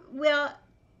Brusho? Well,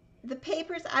 the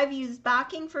papers I've used,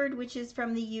 Bockingford, which is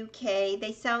from the UK.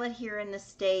 They sell it here in the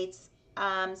States.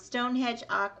 Stonehenge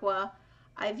Aqua.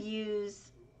 I've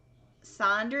used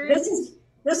Saunders.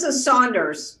 This is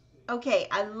Saunders. Okay,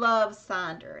 I love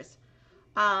Saunders.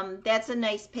 That's a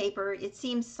nice paper. It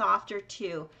seems softer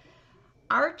too.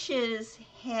 Arches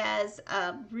has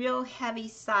a real heavy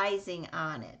sizing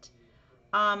on it.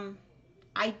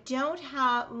 I don't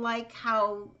like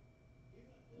how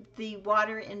the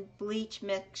water and bleach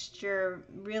mixture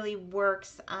really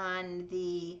works on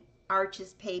the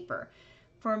Arches paper.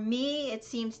 For me, it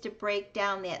seems to break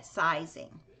down that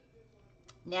sizing.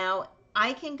 Now,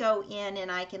 I can go in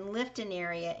and I can lift an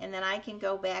area and then I can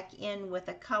go back in with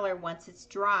a color once it's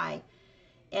dry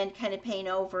and kind of paint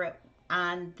over it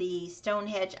on the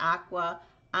Stonehenge Aqua,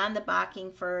 on the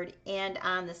Bockingford, and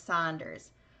on the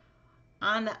Saunders.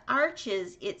 On the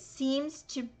Arches, it seems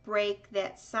to break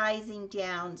that sizing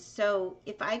down, so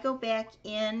if I go back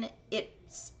in, it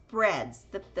spreads.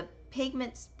 The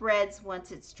pigment spreads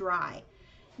once it's dry.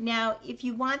 Now, if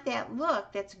you want that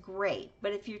look, that's great,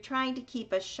 but if you're trying to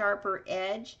keep a sharper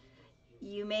edge,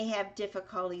 you may have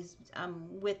difficulties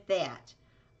with that.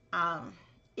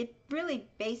 it really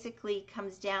basically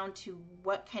comes down to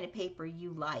what kind of paper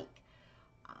you like,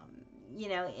 you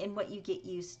know, and what you get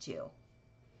used to.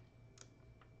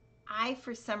 I,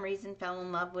 for some reason, fell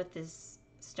in love with this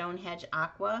Stonehenge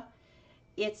Aqua.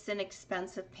 It's an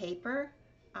expensive paper.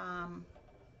 Um,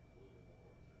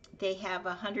 they have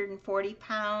 140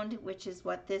 pound, which is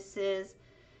what this is.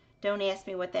 Don't ask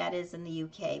me what that is in the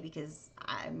UK because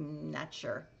I'm not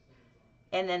sure.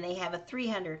 And then they have a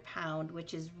 300 pound,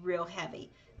 which is real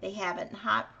heavy. They have it in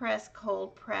hot press,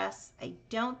 cold press. I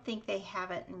don't think they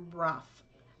have it in rough.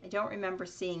 I don't remember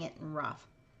seeing it in rough.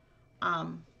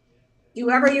 Do you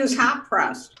ever use hot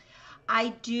press? I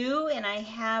do, and I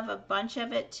have a bunch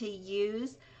of it to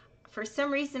use. For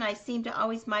some reason, I seem to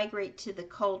always migrate to the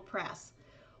cold press.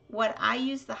 What I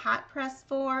use the hot press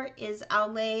for is I'll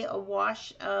lay a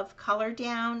wash of color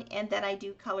down and then I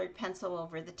do colored pencil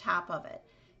over the top of it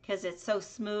because it's so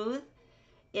smooth.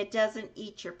 It doesn't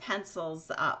eat your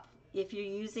pencils up. If you're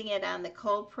using it on the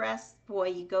cold press, boy,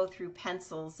 you go through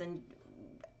pencils. And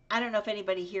I don't know if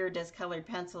anybody here does colored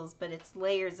pencils, but it's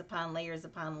layers upon layers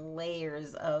upon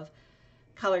layers of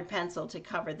colored pencil to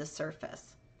cover the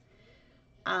surface.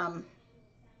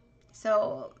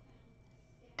 So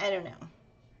I don't know.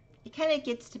 It kind of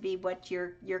gets to be what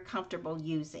you're comfortable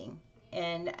using.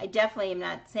 And I definitely am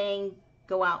not saying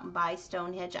go out and buy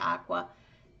Stonehenge Aqua.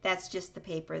 That's just the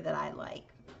paper that I like.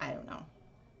 I don't know.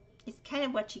 It's kind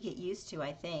of what you get used to,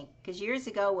 I think. Because years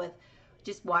ago with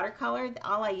just watercolor,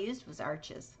 all I used was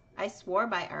arches. I swore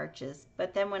by arches.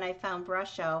 But then when I found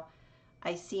Brusho,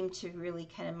 I seemed to really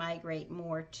kind of migrate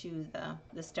more to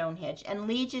the Stonehenge. And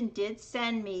Legion did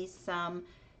send me some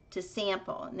to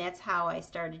sample, and that's how I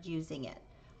started using it.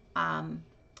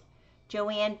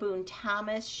 Joanne Boone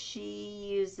Thomas, she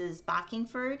uses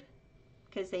Bockingford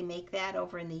because they make that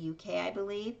over in the UK, I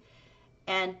believe.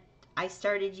 And I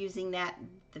started using that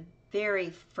the very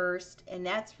first, and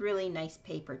that's really nice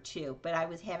paper too, but I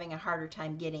was having a harder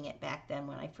time getting it back then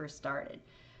when I first started.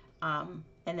 And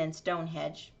then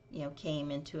Stonehenge, you know,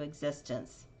 came into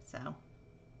existence. So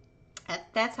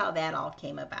that's how that all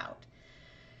came about.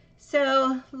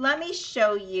 So let me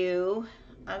show you.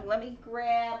 Let me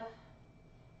grab.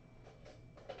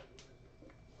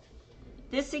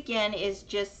 This again is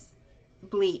just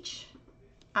bleach.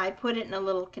 I put it in a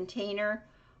little container.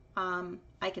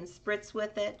 I can spritz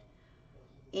with it.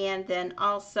 And then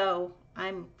also,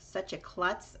 I'm such a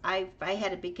klutz. If I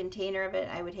had a big container of it,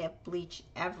 I would have bleach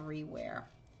everywhere.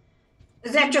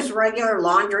 Is that just regular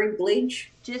laundry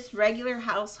bleach? Just regular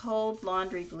household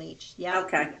laundry bleach. Yeah.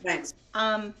 Okay, thanks.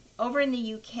 Over in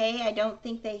the UK, I don't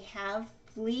think they have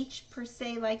bleach per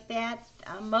se like that.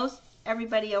 Most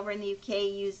everybody over in the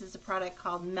UK uses a product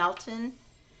called Melton.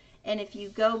 And if you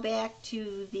go back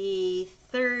to the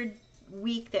third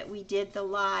week that we did the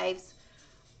lives,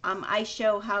 I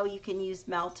show how you can use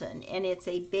Melton. And it's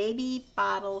a baby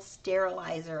bottle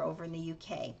sterilizer over in the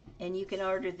UK. And you can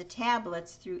order the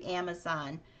tablets through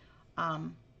Amazon.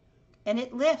 And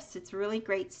it lifts. It's really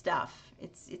great stuff.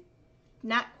 It's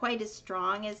not quite as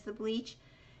strong as the bleach.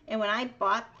 And when I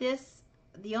bought this,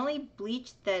 the only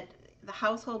bleach the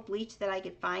household bleach that I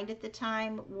could find at the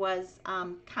time was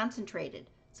concentrated.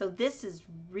 So this is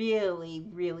really,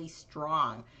 really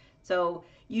strong. So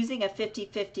using a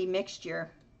 50-50 mixture,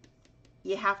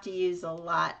 you have to use a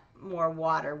lot more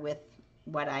water with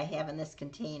what I have in this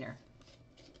container.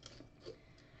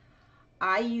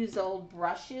 I use old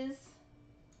brushes.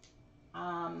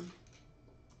 I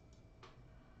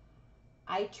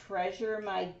treasure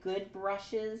my good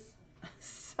brushes.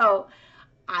 So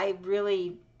I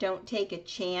really don't take a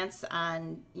chance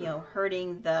on, you know,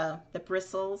 hurting the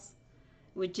bristles.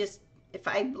 Would just, if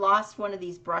I lost one of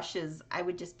these brushes, I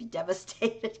would just be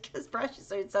devastated because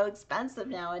brushes are so expensive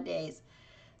nowadays.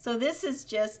 So this is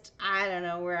just, I don't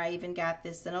know where I even got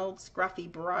this, an old scruffy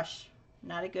brush.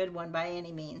 Not a good one by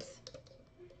any means.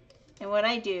 And what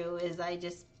I do is I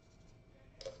just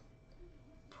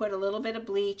put a little bit of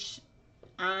bleach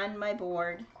on my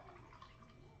board.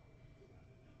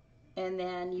 And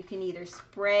then you can either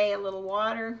spray a little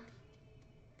water,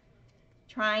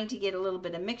 trying to get a little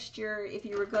bit of mixture. If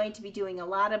you were going to be doing a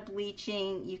lot of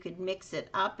bleaching, you could mix it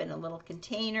up in a little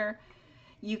container.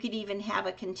 You could even have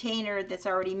a container that's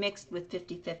already mixed with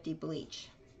 50-50 bleach.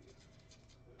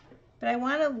 But I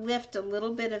want to lift a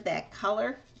little bit of that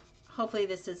color. Hopefully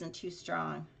this isn't too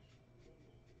strong.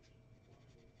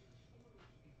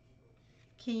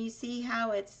 Can you see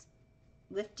how it's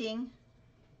lifting?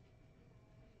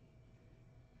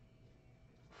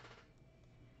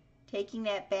 Taking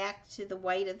that back to the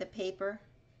white of the paper.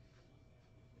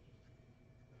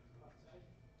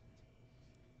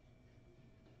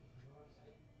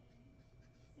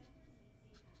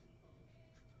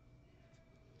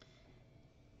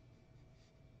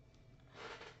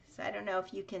 So I don't know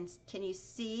if you can you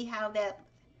see how that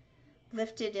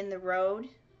lifted in the road?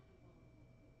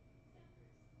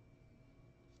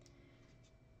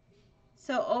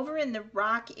 So over in the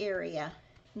rock area,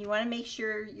 you want to make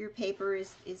sure your paper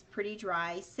is pretty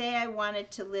dry. Say I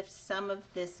wanted to lift some of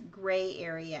this gray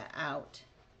area out.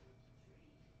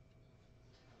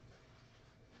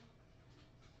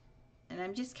 And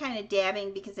I'm just kind of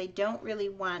dabbing because I don't really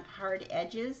want hard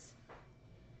edges.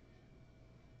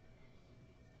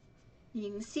 You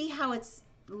can see how it's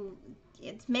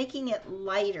making it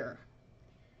lighter.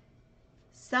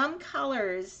 Some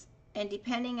colors, and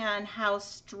depending on how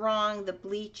strong the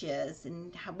bleach is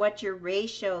and what your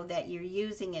ratio that you're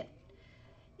using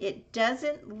it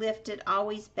doesn't lift it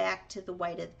always back to the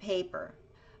white of the paper,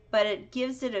 but it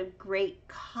gives it a great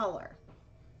color.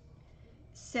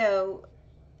 So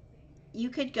you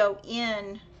could go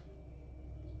in,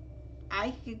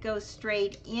 I could go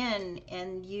straight in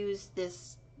and use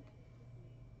this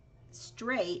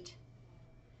straight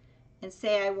and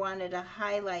say I wanted a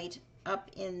highlight up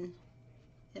in,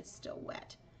 it's still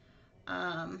wet.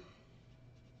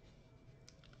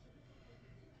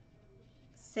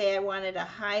 Say I wanted a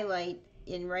highlight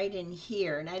in right in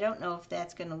here, and I don't know if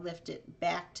that's going to lift it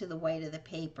back to the white of the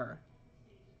paper.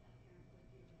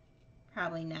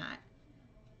 Probably not.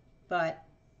 But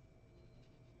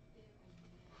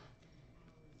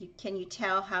can you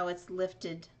tell how it's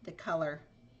lifted the color?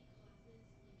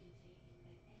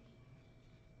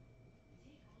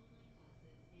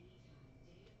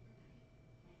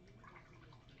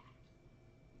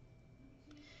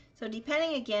 So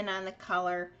depending again on the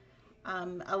color,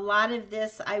 a lot of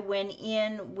this I went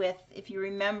in with, if you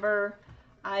remember,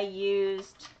 I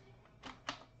used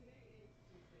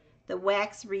the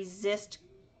wax resist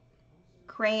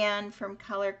crayon from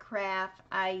Color Craft.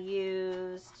 I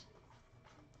used,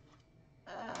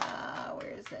 where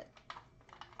is it?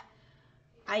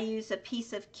 I used a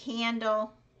piece of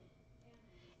candle,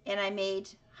 and I made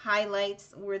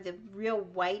highlights where the real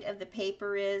white of the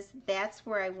paper is. That's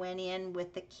where I went in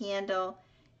with the candle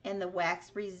and the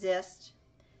wax resist,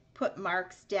 put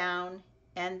marks down,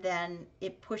 and then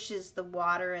it pushes the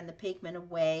water and the pigment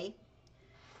away.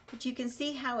 But you can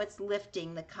see how it's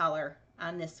lifting the color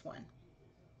on this one.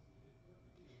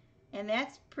 And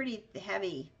that's pretty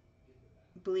heavy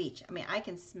bleach. I mean, I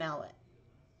can smell it.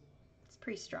 It's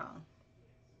pretty strong.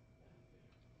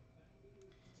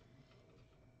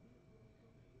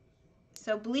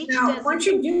 So bleach now, once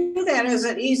you do that, is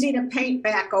it easy to paint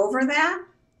back over that?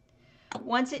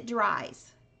 Once it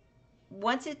dries.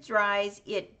 Once it dries,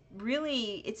 it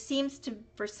seems to,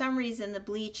 for some reason, the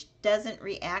bleach doesn't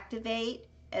reactivate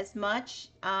as much.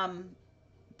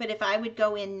 But if I would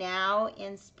go in now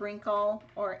and sprinkle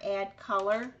or add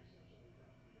color,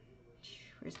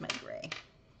 where's my gray?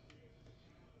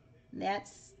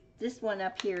 This one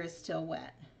up here is still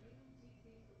wet.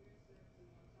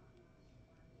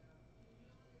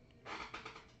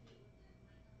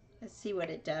 Let's see what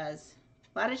it does.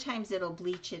 A lot of times it'll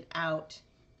bleach it out.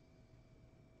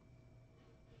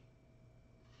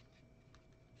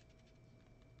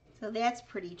 So that's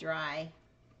pretty dry.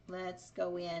 Let's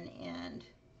go in and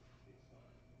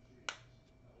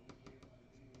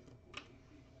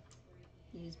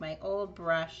use my old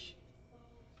brush.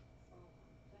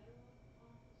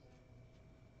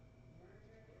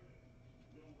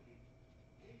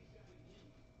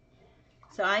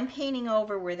 So I'm painting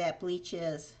over where that bleach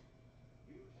is.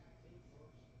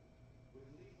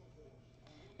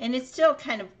 And it's still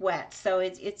kind of wet, so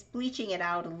it's bleaching it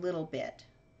out a little bit.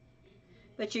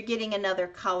 But you're getting another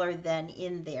color then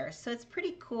in there. So it's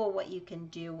pretty cool what you can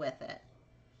do with it.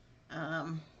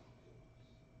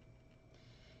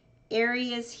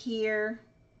 Areas here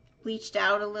bleached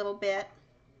out a little bit.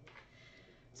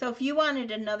 So if you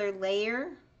wanted another layer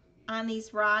on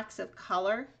these rocks of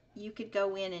color, you could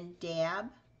go in and dab.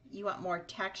 You want more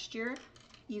texture,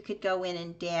 you could go in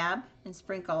and dab and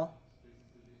sprinkle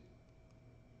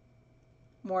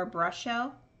more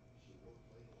Brusho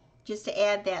just to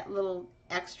add that little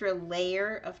extra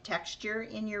layer of texture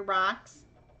in your rocks.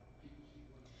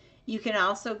 You can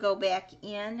also go back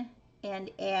in and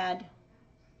add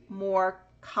more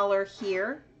color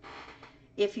here.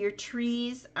 If your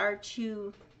trees are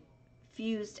too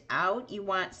fused out, you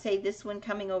want, say, this one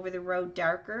coming over the road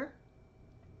darker,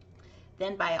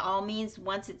 then by all means,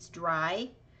 once it's dry,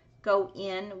 go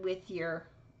in with your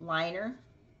liner.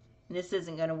 And this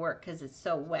isn't going to work because it's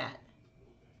so wet.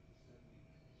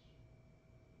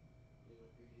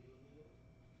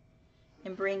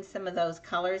 And bring some of those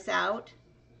colors out.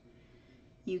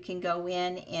 You can go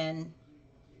in and,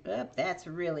 that's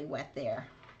really wet there.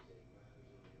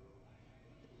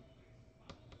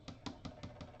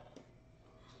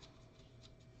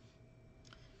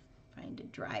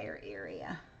 drier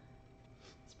area.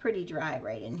 It's pretty dry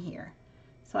right in here.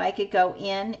 So I could go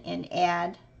in and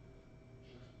add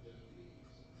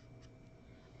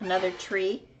another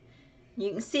tree.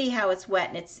 You can see how it's wet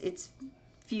and it's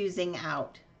fusing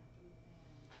out.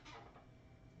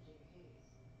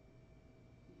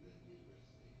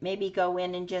 Maybe go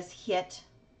in and just hit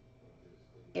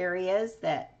areas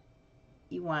that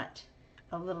you want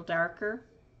a little darker,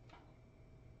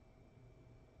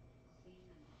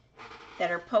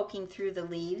 that are poking through the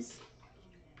leaves.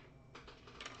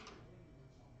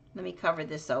 Let me cover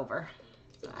this over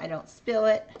so I don't spill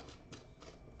it.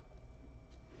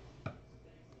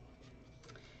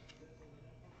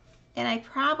 And I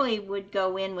probably would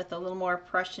go in with a little more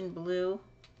Prussian blue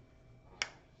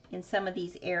in some of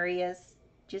these areas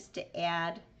just to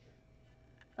add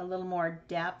a little more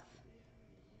depth.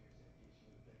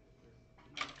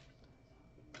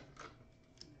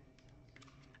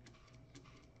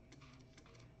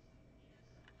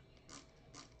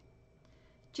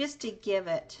 Just to give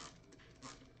it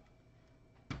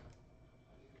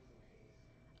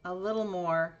a little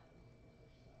more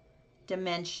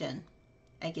dimension,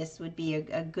 I guess would be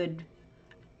a good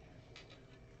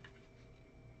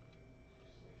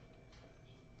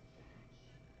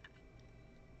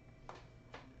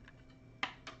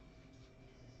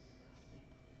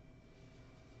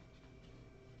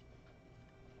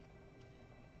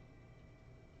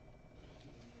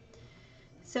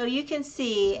so you can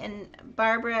see, and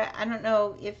Barbara, I don't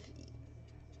know if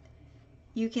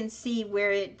you can see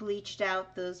where it bleached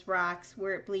out those rocks,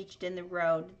 where it bleached in the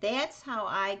road. That's how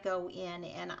I go in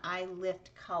and I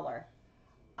lift color.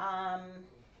 On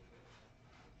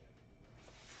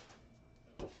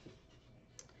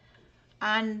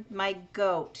my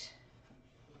goat,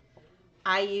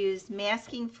 I used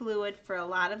masking fluid for a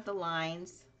lot of the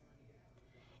lines,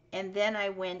 and then I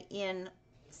went in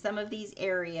some of these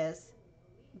areas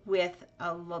with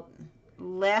a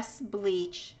less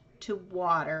bleach to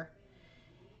water,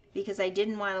 because I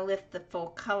didn't want to lift the full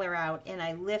color out, and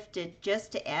I lifted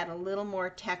just to add a little more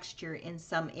texture in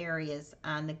some areas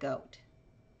on the goat.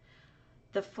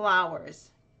 The flowers,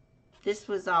 this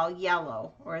was all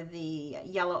yellow, or the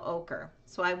yellow ochre,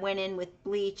 so I went in with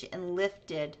bleach and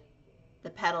lifted the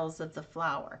petals of the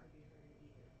flower.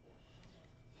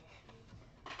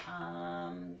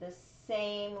 The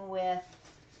same with,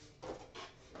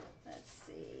 let's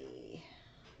see,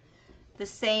 the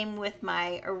same with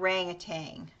my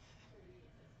orangutan.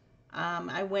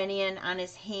 I went in on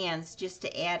his hands just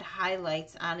to add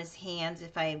highlights on his hands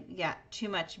if I got too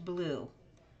much blue.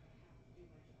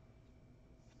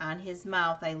 On his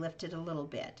mouth, I lifted a little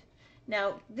bit.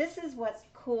 Now, this is what's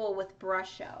cool with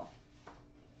Brusho.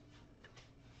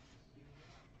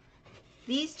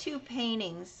 These two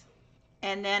paintings,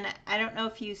 and then I don't know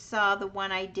if you saw the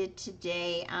one I did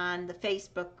today on the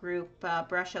Facebook group,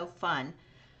 Brusho Fun.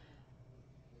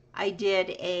 I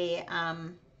did a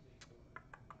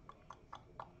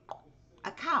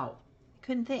cow.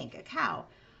 Couldn't think, a cow.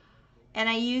 And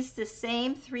I used the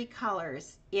same three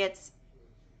colors. It's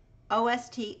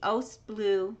Oast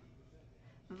Blue,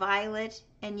 Violet,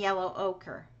 and Yellow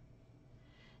Ochre.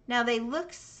 Now they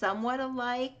look somewhat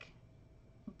alike,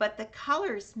 but the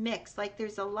colors mix. Like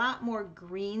there's a lot more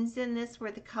greens in this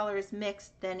where the colors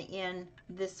mix than in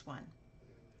this one.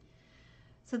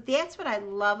 So that's what I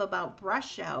love about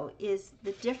Brusho, is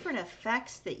the different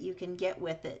effects that you can get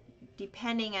with it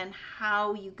depending on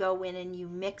how you go in and you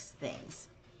mix things.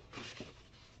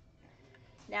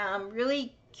 Now I'm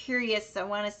really curious. I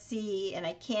want to see, and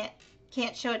I can't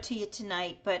show it to you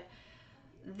tonight, but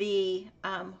the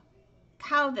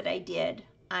cow that I did,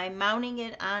 I'm mounting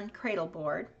it on cradle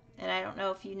board, and I don't know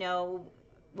if you know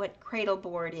what cradle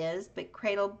board is, but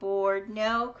cradle board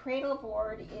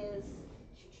is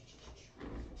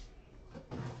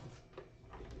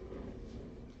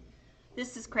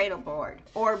this is cradle board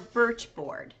or birch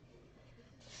board.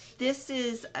 This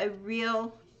is a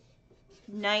real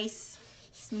nice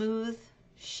smooth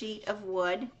sheet of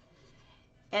wood,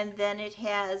 and then it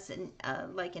has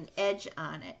like an edge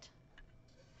on it.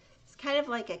 It's kind of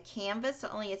like a canvas,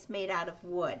 only it's made out of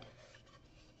wood.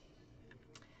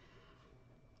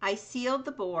 I sealed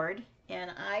the board,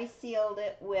 and I sealed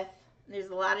it with, there's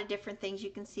a lot of different things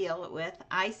you can seal it with.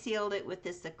 I sealed it with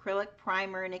this acrylic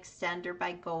primer and extender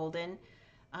by Golden,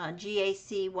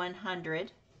 GAC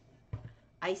 100.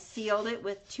 I sealed it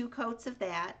with 2 coats of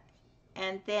that,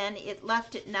 and then it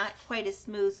left it not quite as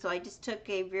smooth, so I just took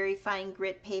a very fine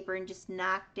grit paper and just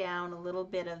knocked down a little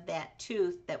bit of that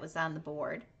tooth that was on the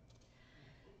board.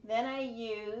 Then I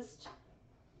used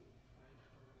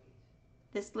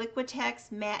this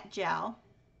Liquitex matte gel,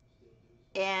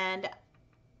 and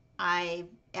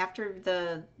after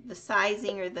the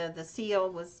sizing or the seal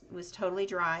was totally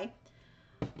dry,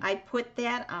 I put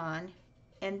that on,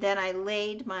 and then I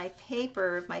laid my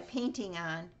paper, my painting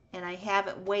on, and I have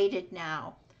it weighted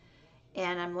now,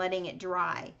 and I'm letting it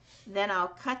dry. Then I'll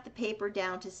cut the paper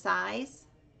down to size.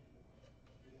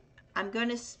 I'm going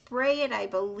to spray it, I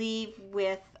believe,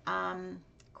 with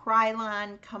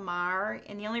Krylon Kamar,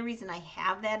 and the only reason I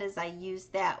have that is I use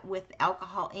that with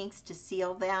alcohol inks to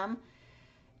seal them,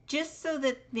 just so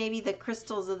that maybe the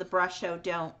crystals of the Brusho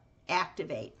don't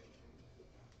activate.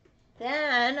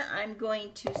 Then I'm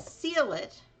going to seal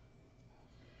it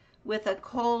with a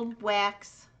cold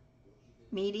wax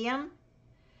medium.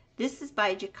 This is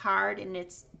by Jacquard, and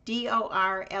it's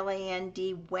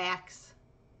Dorland wax,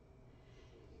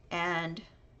 and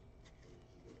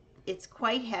it's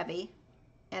quite heavy,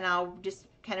 and I'll just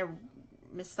kind of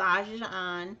massage it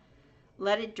on,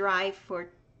 let it dry for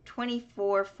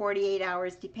 24, 48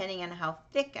 hours depending on how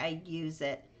thick I use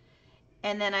it.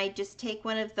 And then I just take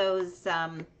one of those,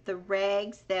 the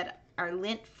rags that are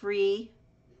lint free,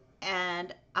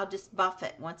 and I'll just buff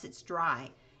it once it's dry.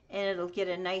 And it'll get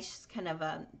a nice kind of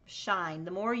a shine.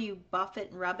 The more you buff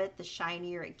it and rub it, the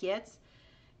shinier it gets.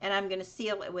 And I'm going to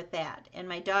seal it with that. And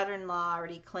my daughter-in-law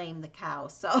already claimed the cow,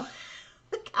 so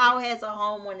the cow has a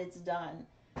home when it's done.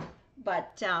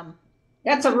 But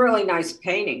that's a really nice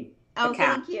painting. Oh,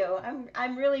 thank you.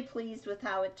 I'm really pleased with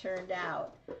how it turned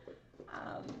out.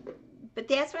 But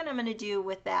that's what I'm going to do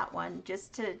with that one,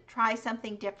 just to try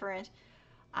something different.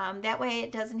 That way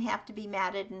it doesn't have to be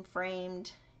matted and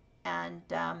framed. And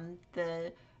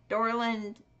the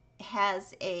Dorland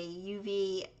has a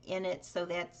UV in it, so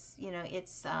that's, you know,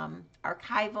 it's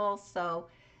archival, so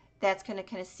that's going to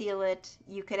kind of seal it.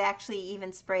 You could actually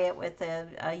even spray it with a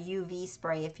UV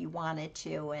spray if you wanted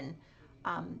to, and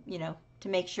you know, to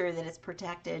make sure that it's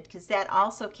protected, because that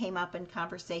also came up in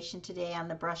conversation today on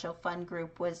the Brusho Fun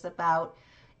Group, was about,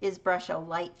 is Brusho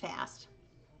light fast?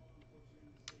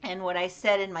 And what I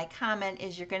said in my comment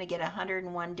is you're going to get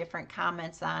 101 different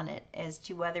comments on it as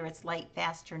to whether it's light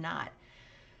fast or not.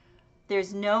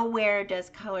 There's nowhere does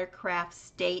Colorcraft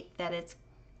state that it's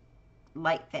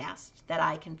light fast that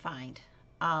I can find.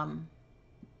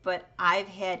 But I've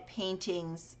had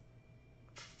paintings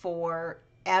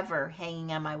forever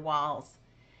hanging on my walls,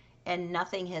 and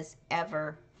nothing has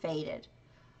ever faded.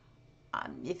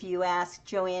 If you ask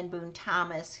Joanne Boone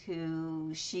Thomas,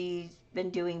 who she's been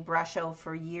doing Brusho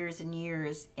for years and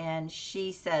years, and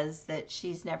she says that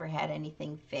she's never had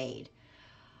anything fade.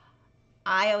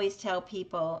 I always tell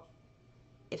people,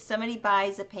 if somebody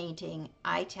buys a painting,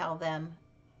 I tell them,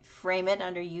 frame it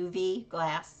under UV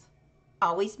glass.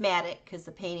 Always mat it, because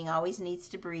the painting always needs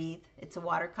to breathe. It's a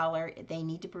watercolor, they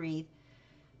need to breathe.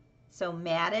 So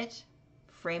mat it,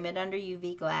 frame it under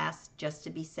UV glass, just to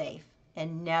be safe.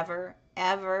 And never,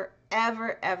 ever,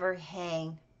 ever, ever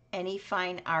hang any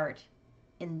fine art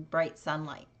in bright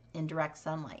sunlight, in direct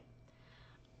sunlight.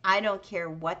 I don't care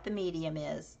what the medium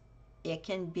is. It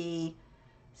can be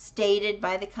stated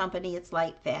by the company it's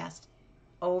light fast.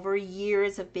 Over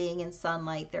years of being in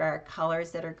sunlight, there are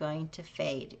colors that are going to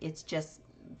fade. It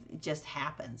just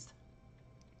happens.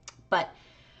 But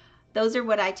those are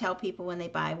what I tell people when they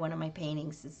buy one of my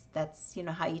paintings. Is that's, you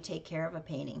know, how you take care of a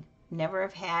painting. Never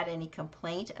have had any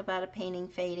complaint about a painting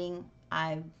fading.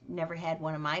 I've never had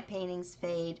one of my paintings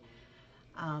fade.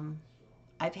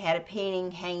 I've had a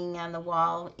painting hanging on the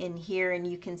wall in here, and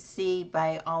you can see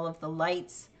by all of the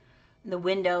lights, the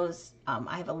windows.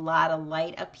 I have a lot of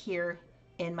light up here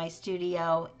in my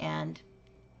studio, and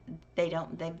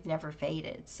they've never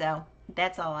faded. So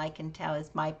that's all I can tell is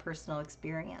my personal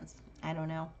experience. I don't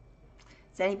know.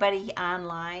 Has anybody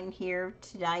online here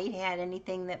tonight had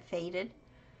anything that faded?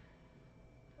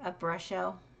 A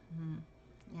Brusho?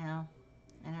 No,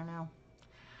 I don't know.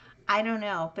 I don't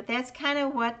know, but that's kind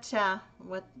of what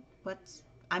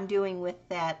I'm doing with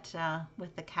that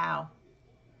with the cow.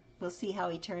 We'll see how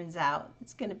he turns out.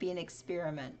 It's going to be an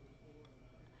experiment.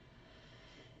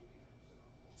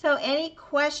 So any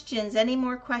questions, any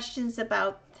more questions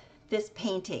about this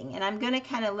painting? And I'm going to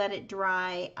kind of let it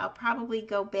dry. I'll probably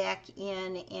go back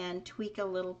in and tweak a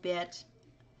little bit.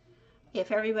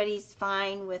 If everybody's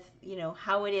fine with, you know,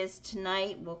 how it is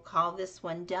tonight, we'll call this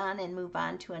one done and move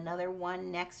on to another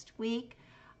one next week.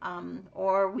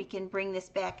 Or we can bring this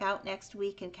back out next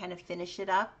week and kind of finish it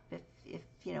up if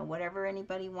you know, whatever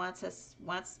anybody wants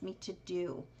me to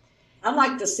do. I'd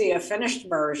like to see a finished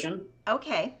version.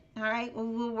 Okay. All right. Well,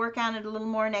 we'll work on it a little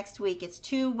more next week. It's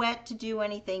too wet to do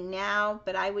anything now,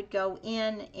 but I would go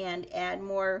in and add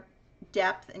more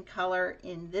depth and color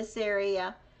in this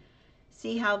area.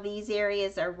 See how these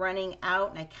areas are running out,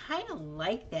 and I kind of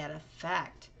like that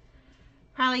effect.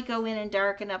 Probably go in and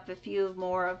darken up a few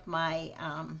more of my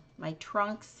my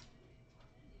trunks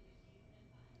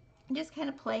and just kind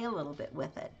of play a little bit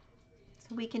with it.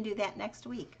 So we can do that next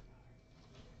week.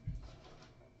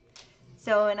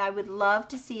 So, and I would love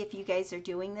to see if you guys are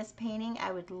doing this painting.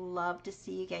 I would love to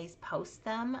see you guys post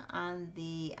them on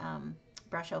the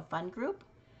Brusho Fun group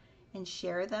and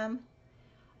share them.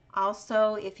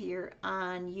 Also, if you're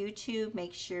on YouTube,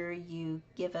 make sure you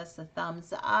give us a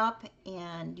thumbs up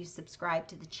and you subscribe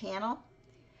to the channel.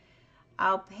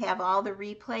 I'll have all the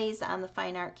replays on the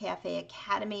Fine Art Cafe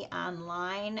Academy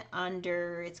online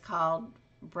under, it's called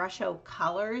Brusho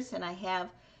Colors, and I have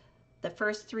the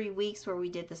first 3 weeks where we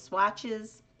did the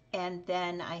swatches, and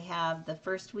then I have the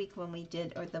first week when we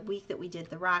did, or the week that we did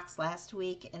the rocks last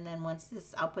week, and then once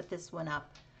this, I'll put this one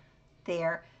up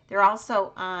there. They're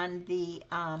also on the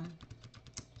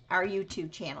our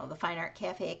YouTube channel, the Fine Art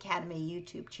Cafe Academy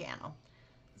YouTube channel.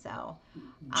 So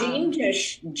Jean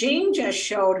just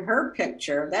showed her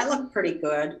picture. That looked pretty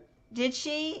good. did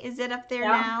she? Is it up there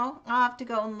Yeah. now? I'll have to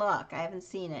go and look. I haven't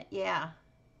seen it. Yeah.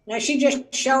 No, she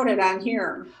just showed it on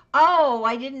here. Oh,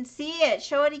 I didn't see it.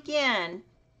 Show it again.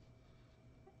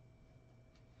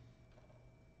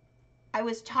 I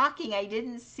was talking. I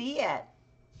didn't see it.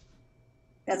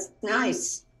 That's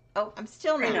nice. Oh, I'm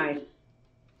still Very not. nice.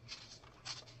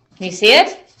 Can you see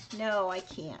it? No, I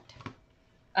can't.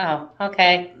 Oh,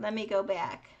 okay. Let me go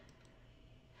back.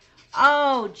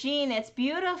 Oh, Jean, it's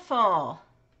beautiful.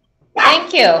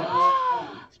 Thank you.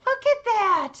 Look at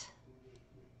that.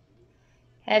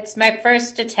 It's my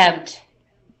first attempt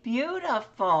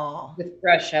Beautiful. with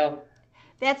Brusho.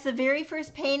 That's the very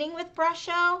first painting with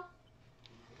Brusho?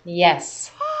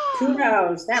 Yes.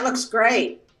 Kudos. That looks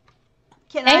great.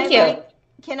 Can Thank I, you.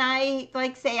 Can I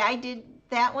like say I did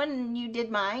that one and you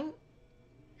did mine?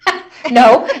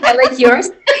 No, I like yours.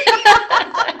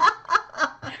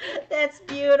 That's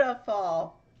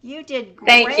beautiful. You did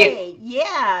great. Thank you.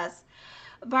 Yes.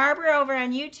 Barbara over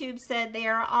on YouTube said they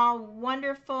are all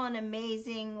wonderful and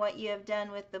amazing what you have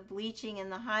done with the bleaching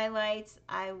and the highlights.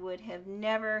 I would have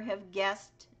never have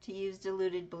guessed to use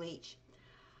diluted bleach.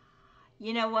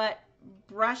 You know what?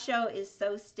 Brusho is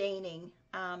so staining.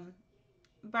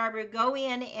 Barbara, go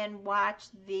in and watch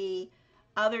the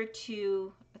other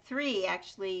three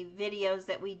actually videos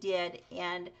that we did,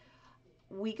 and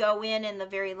we go in the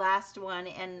very last one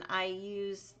and I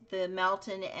use the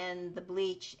Melton and the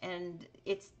bleach, and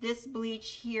it's this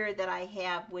bleach here that I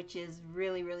have, which is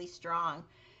really, really strong,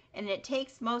 and it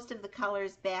takes most of the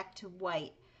colors back to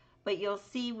white, but you'll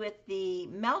see with the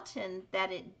Melton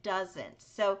that it doesn't.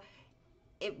 So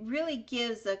it really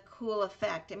gives a cool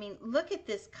effect. I mean, look at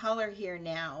this color here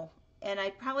now, and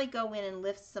I'd probably go in and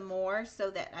lift some more so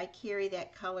that I carry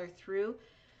that color through.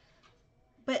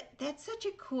 But that's such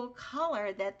a cool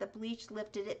color that the bleach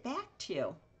lifted it back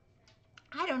to.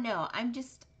 I don't know. I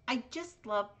just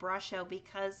love Brusho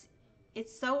because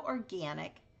it's so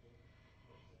organic.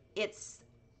 It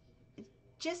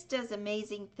just does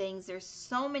amazing things. There's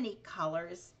so many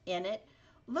colors in it.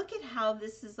 Look at how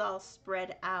this is all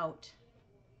spread out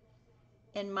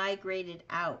and migrated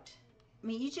out. I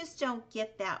mean, you just don't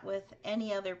get that with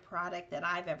any other product that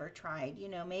I've ever tried. You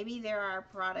know, maybe there are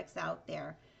products out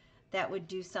there that would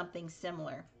do something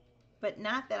similar, but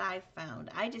not that I've found.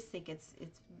 I just think it's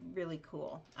really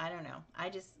cool. I don't know. I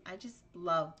just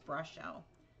love Brusho,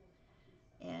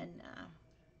 and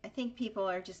I think people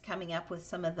are just coming up with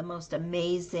some of the most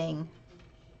amazing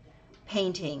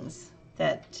paintings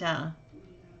that,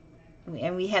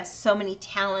 and we have so many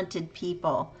talented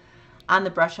people on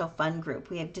the Brusho Fun group.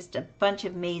 We have just a bunch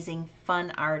of amazing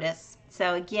fun artists.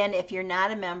 So again, if you're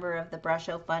not a member of the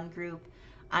Brusho Fun group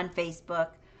on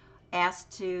Facebook,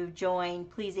 asked to join,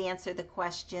 please answer the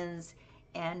questions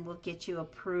and we'll get you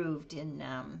approved, and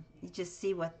just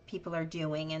see what people are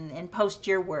doing, and post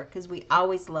your work, because we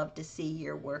always love to see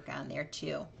your work on there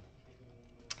too.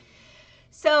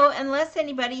 So unless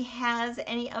anybody has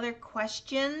any other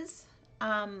questions,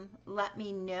 let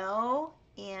me know,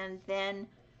 and then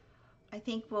I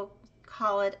think we'll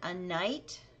call it a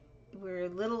night. We're a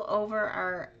little over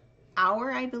our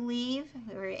hour, I believe.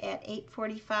 We're at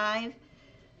 8:45.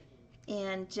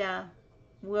 And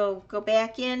we'll go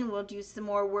back in. We'll do some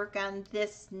more work on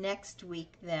this next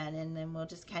week then, and then we'll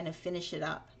just kind of finish it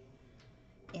up.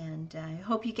 And I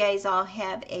hope you guys all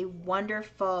have a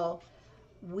wonderful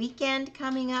weekend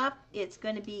coming up. It's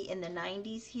going to be in the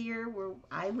 90s here where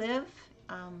I live,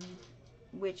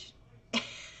 which...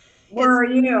 Where are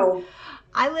you?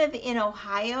 I live in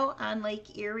Ohio on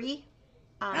Lake Erie.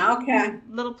 Okay.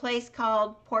 Little place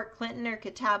called Port Clinton or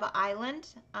Catawba Island.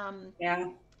 Yeah.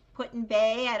 Put-in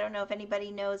Bay. I don't know if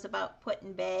anybody knows about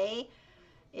Put-in Bay.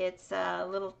 It's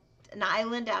an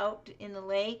island out in the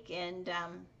lake, and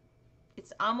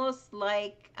it's almost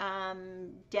like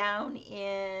down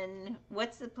in,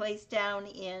 what's the place down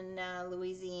in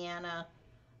Louisiana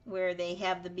where they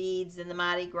have the beads and the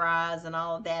Mardi Gras and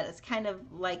all of that. It's kind of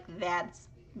like that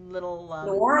little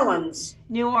New Orleans.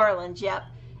 New Orleans, yep.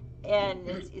 And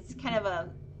it's kind of a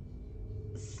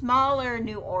smaller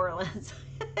New Orleans.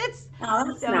 It's Oh,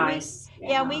 that's so we nice.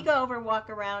 yeah, we Yeah. go over, walk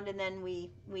around, and then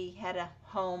we head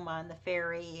home on the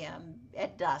ferry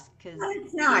at dusk because Oh,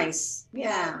 that's nice. yeah,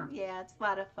 Yeah. yeah, it's a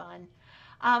lot of fun.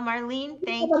 Marlene, Have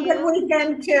thank a good you.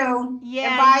 weekend too. Yeah,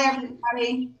 Goodbye, you.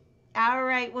 everybody. All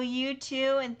right. Well, you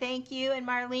too, and thank you. And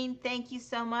Marlene, thank you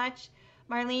so much.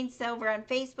 Marlene's over on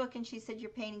Facebook, and she said your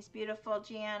painting's beautiful,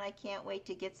 Jan. I can't wait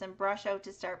to get some Brusho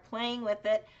to start playing with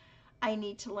it. I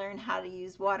need to learn how to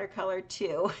use watercolor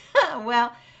too.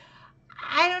 Well,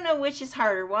 I don't know which is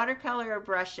harder, watercolor or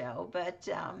Brusho, but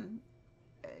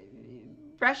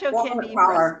Brusho can be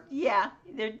Watercolor. yeah,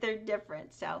 they're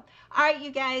different. So, all right,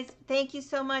 you guys, thank you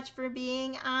so much for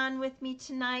being on with me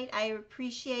tonight. I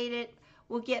appreciate it.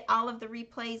 We'll get all of the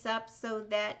replays up so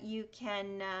that you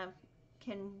can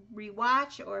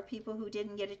rewatch, or people who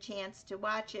didn't get a chance to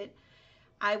watch it.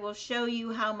 I will show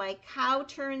you how my cow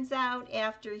turns out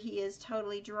after he is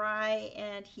totally dry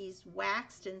and he's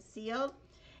waxed and sealed.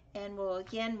 And we'll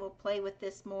play with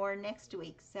this more next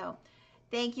week. So,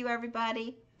 thank you,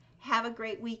 everybody. Have a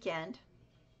great weekend.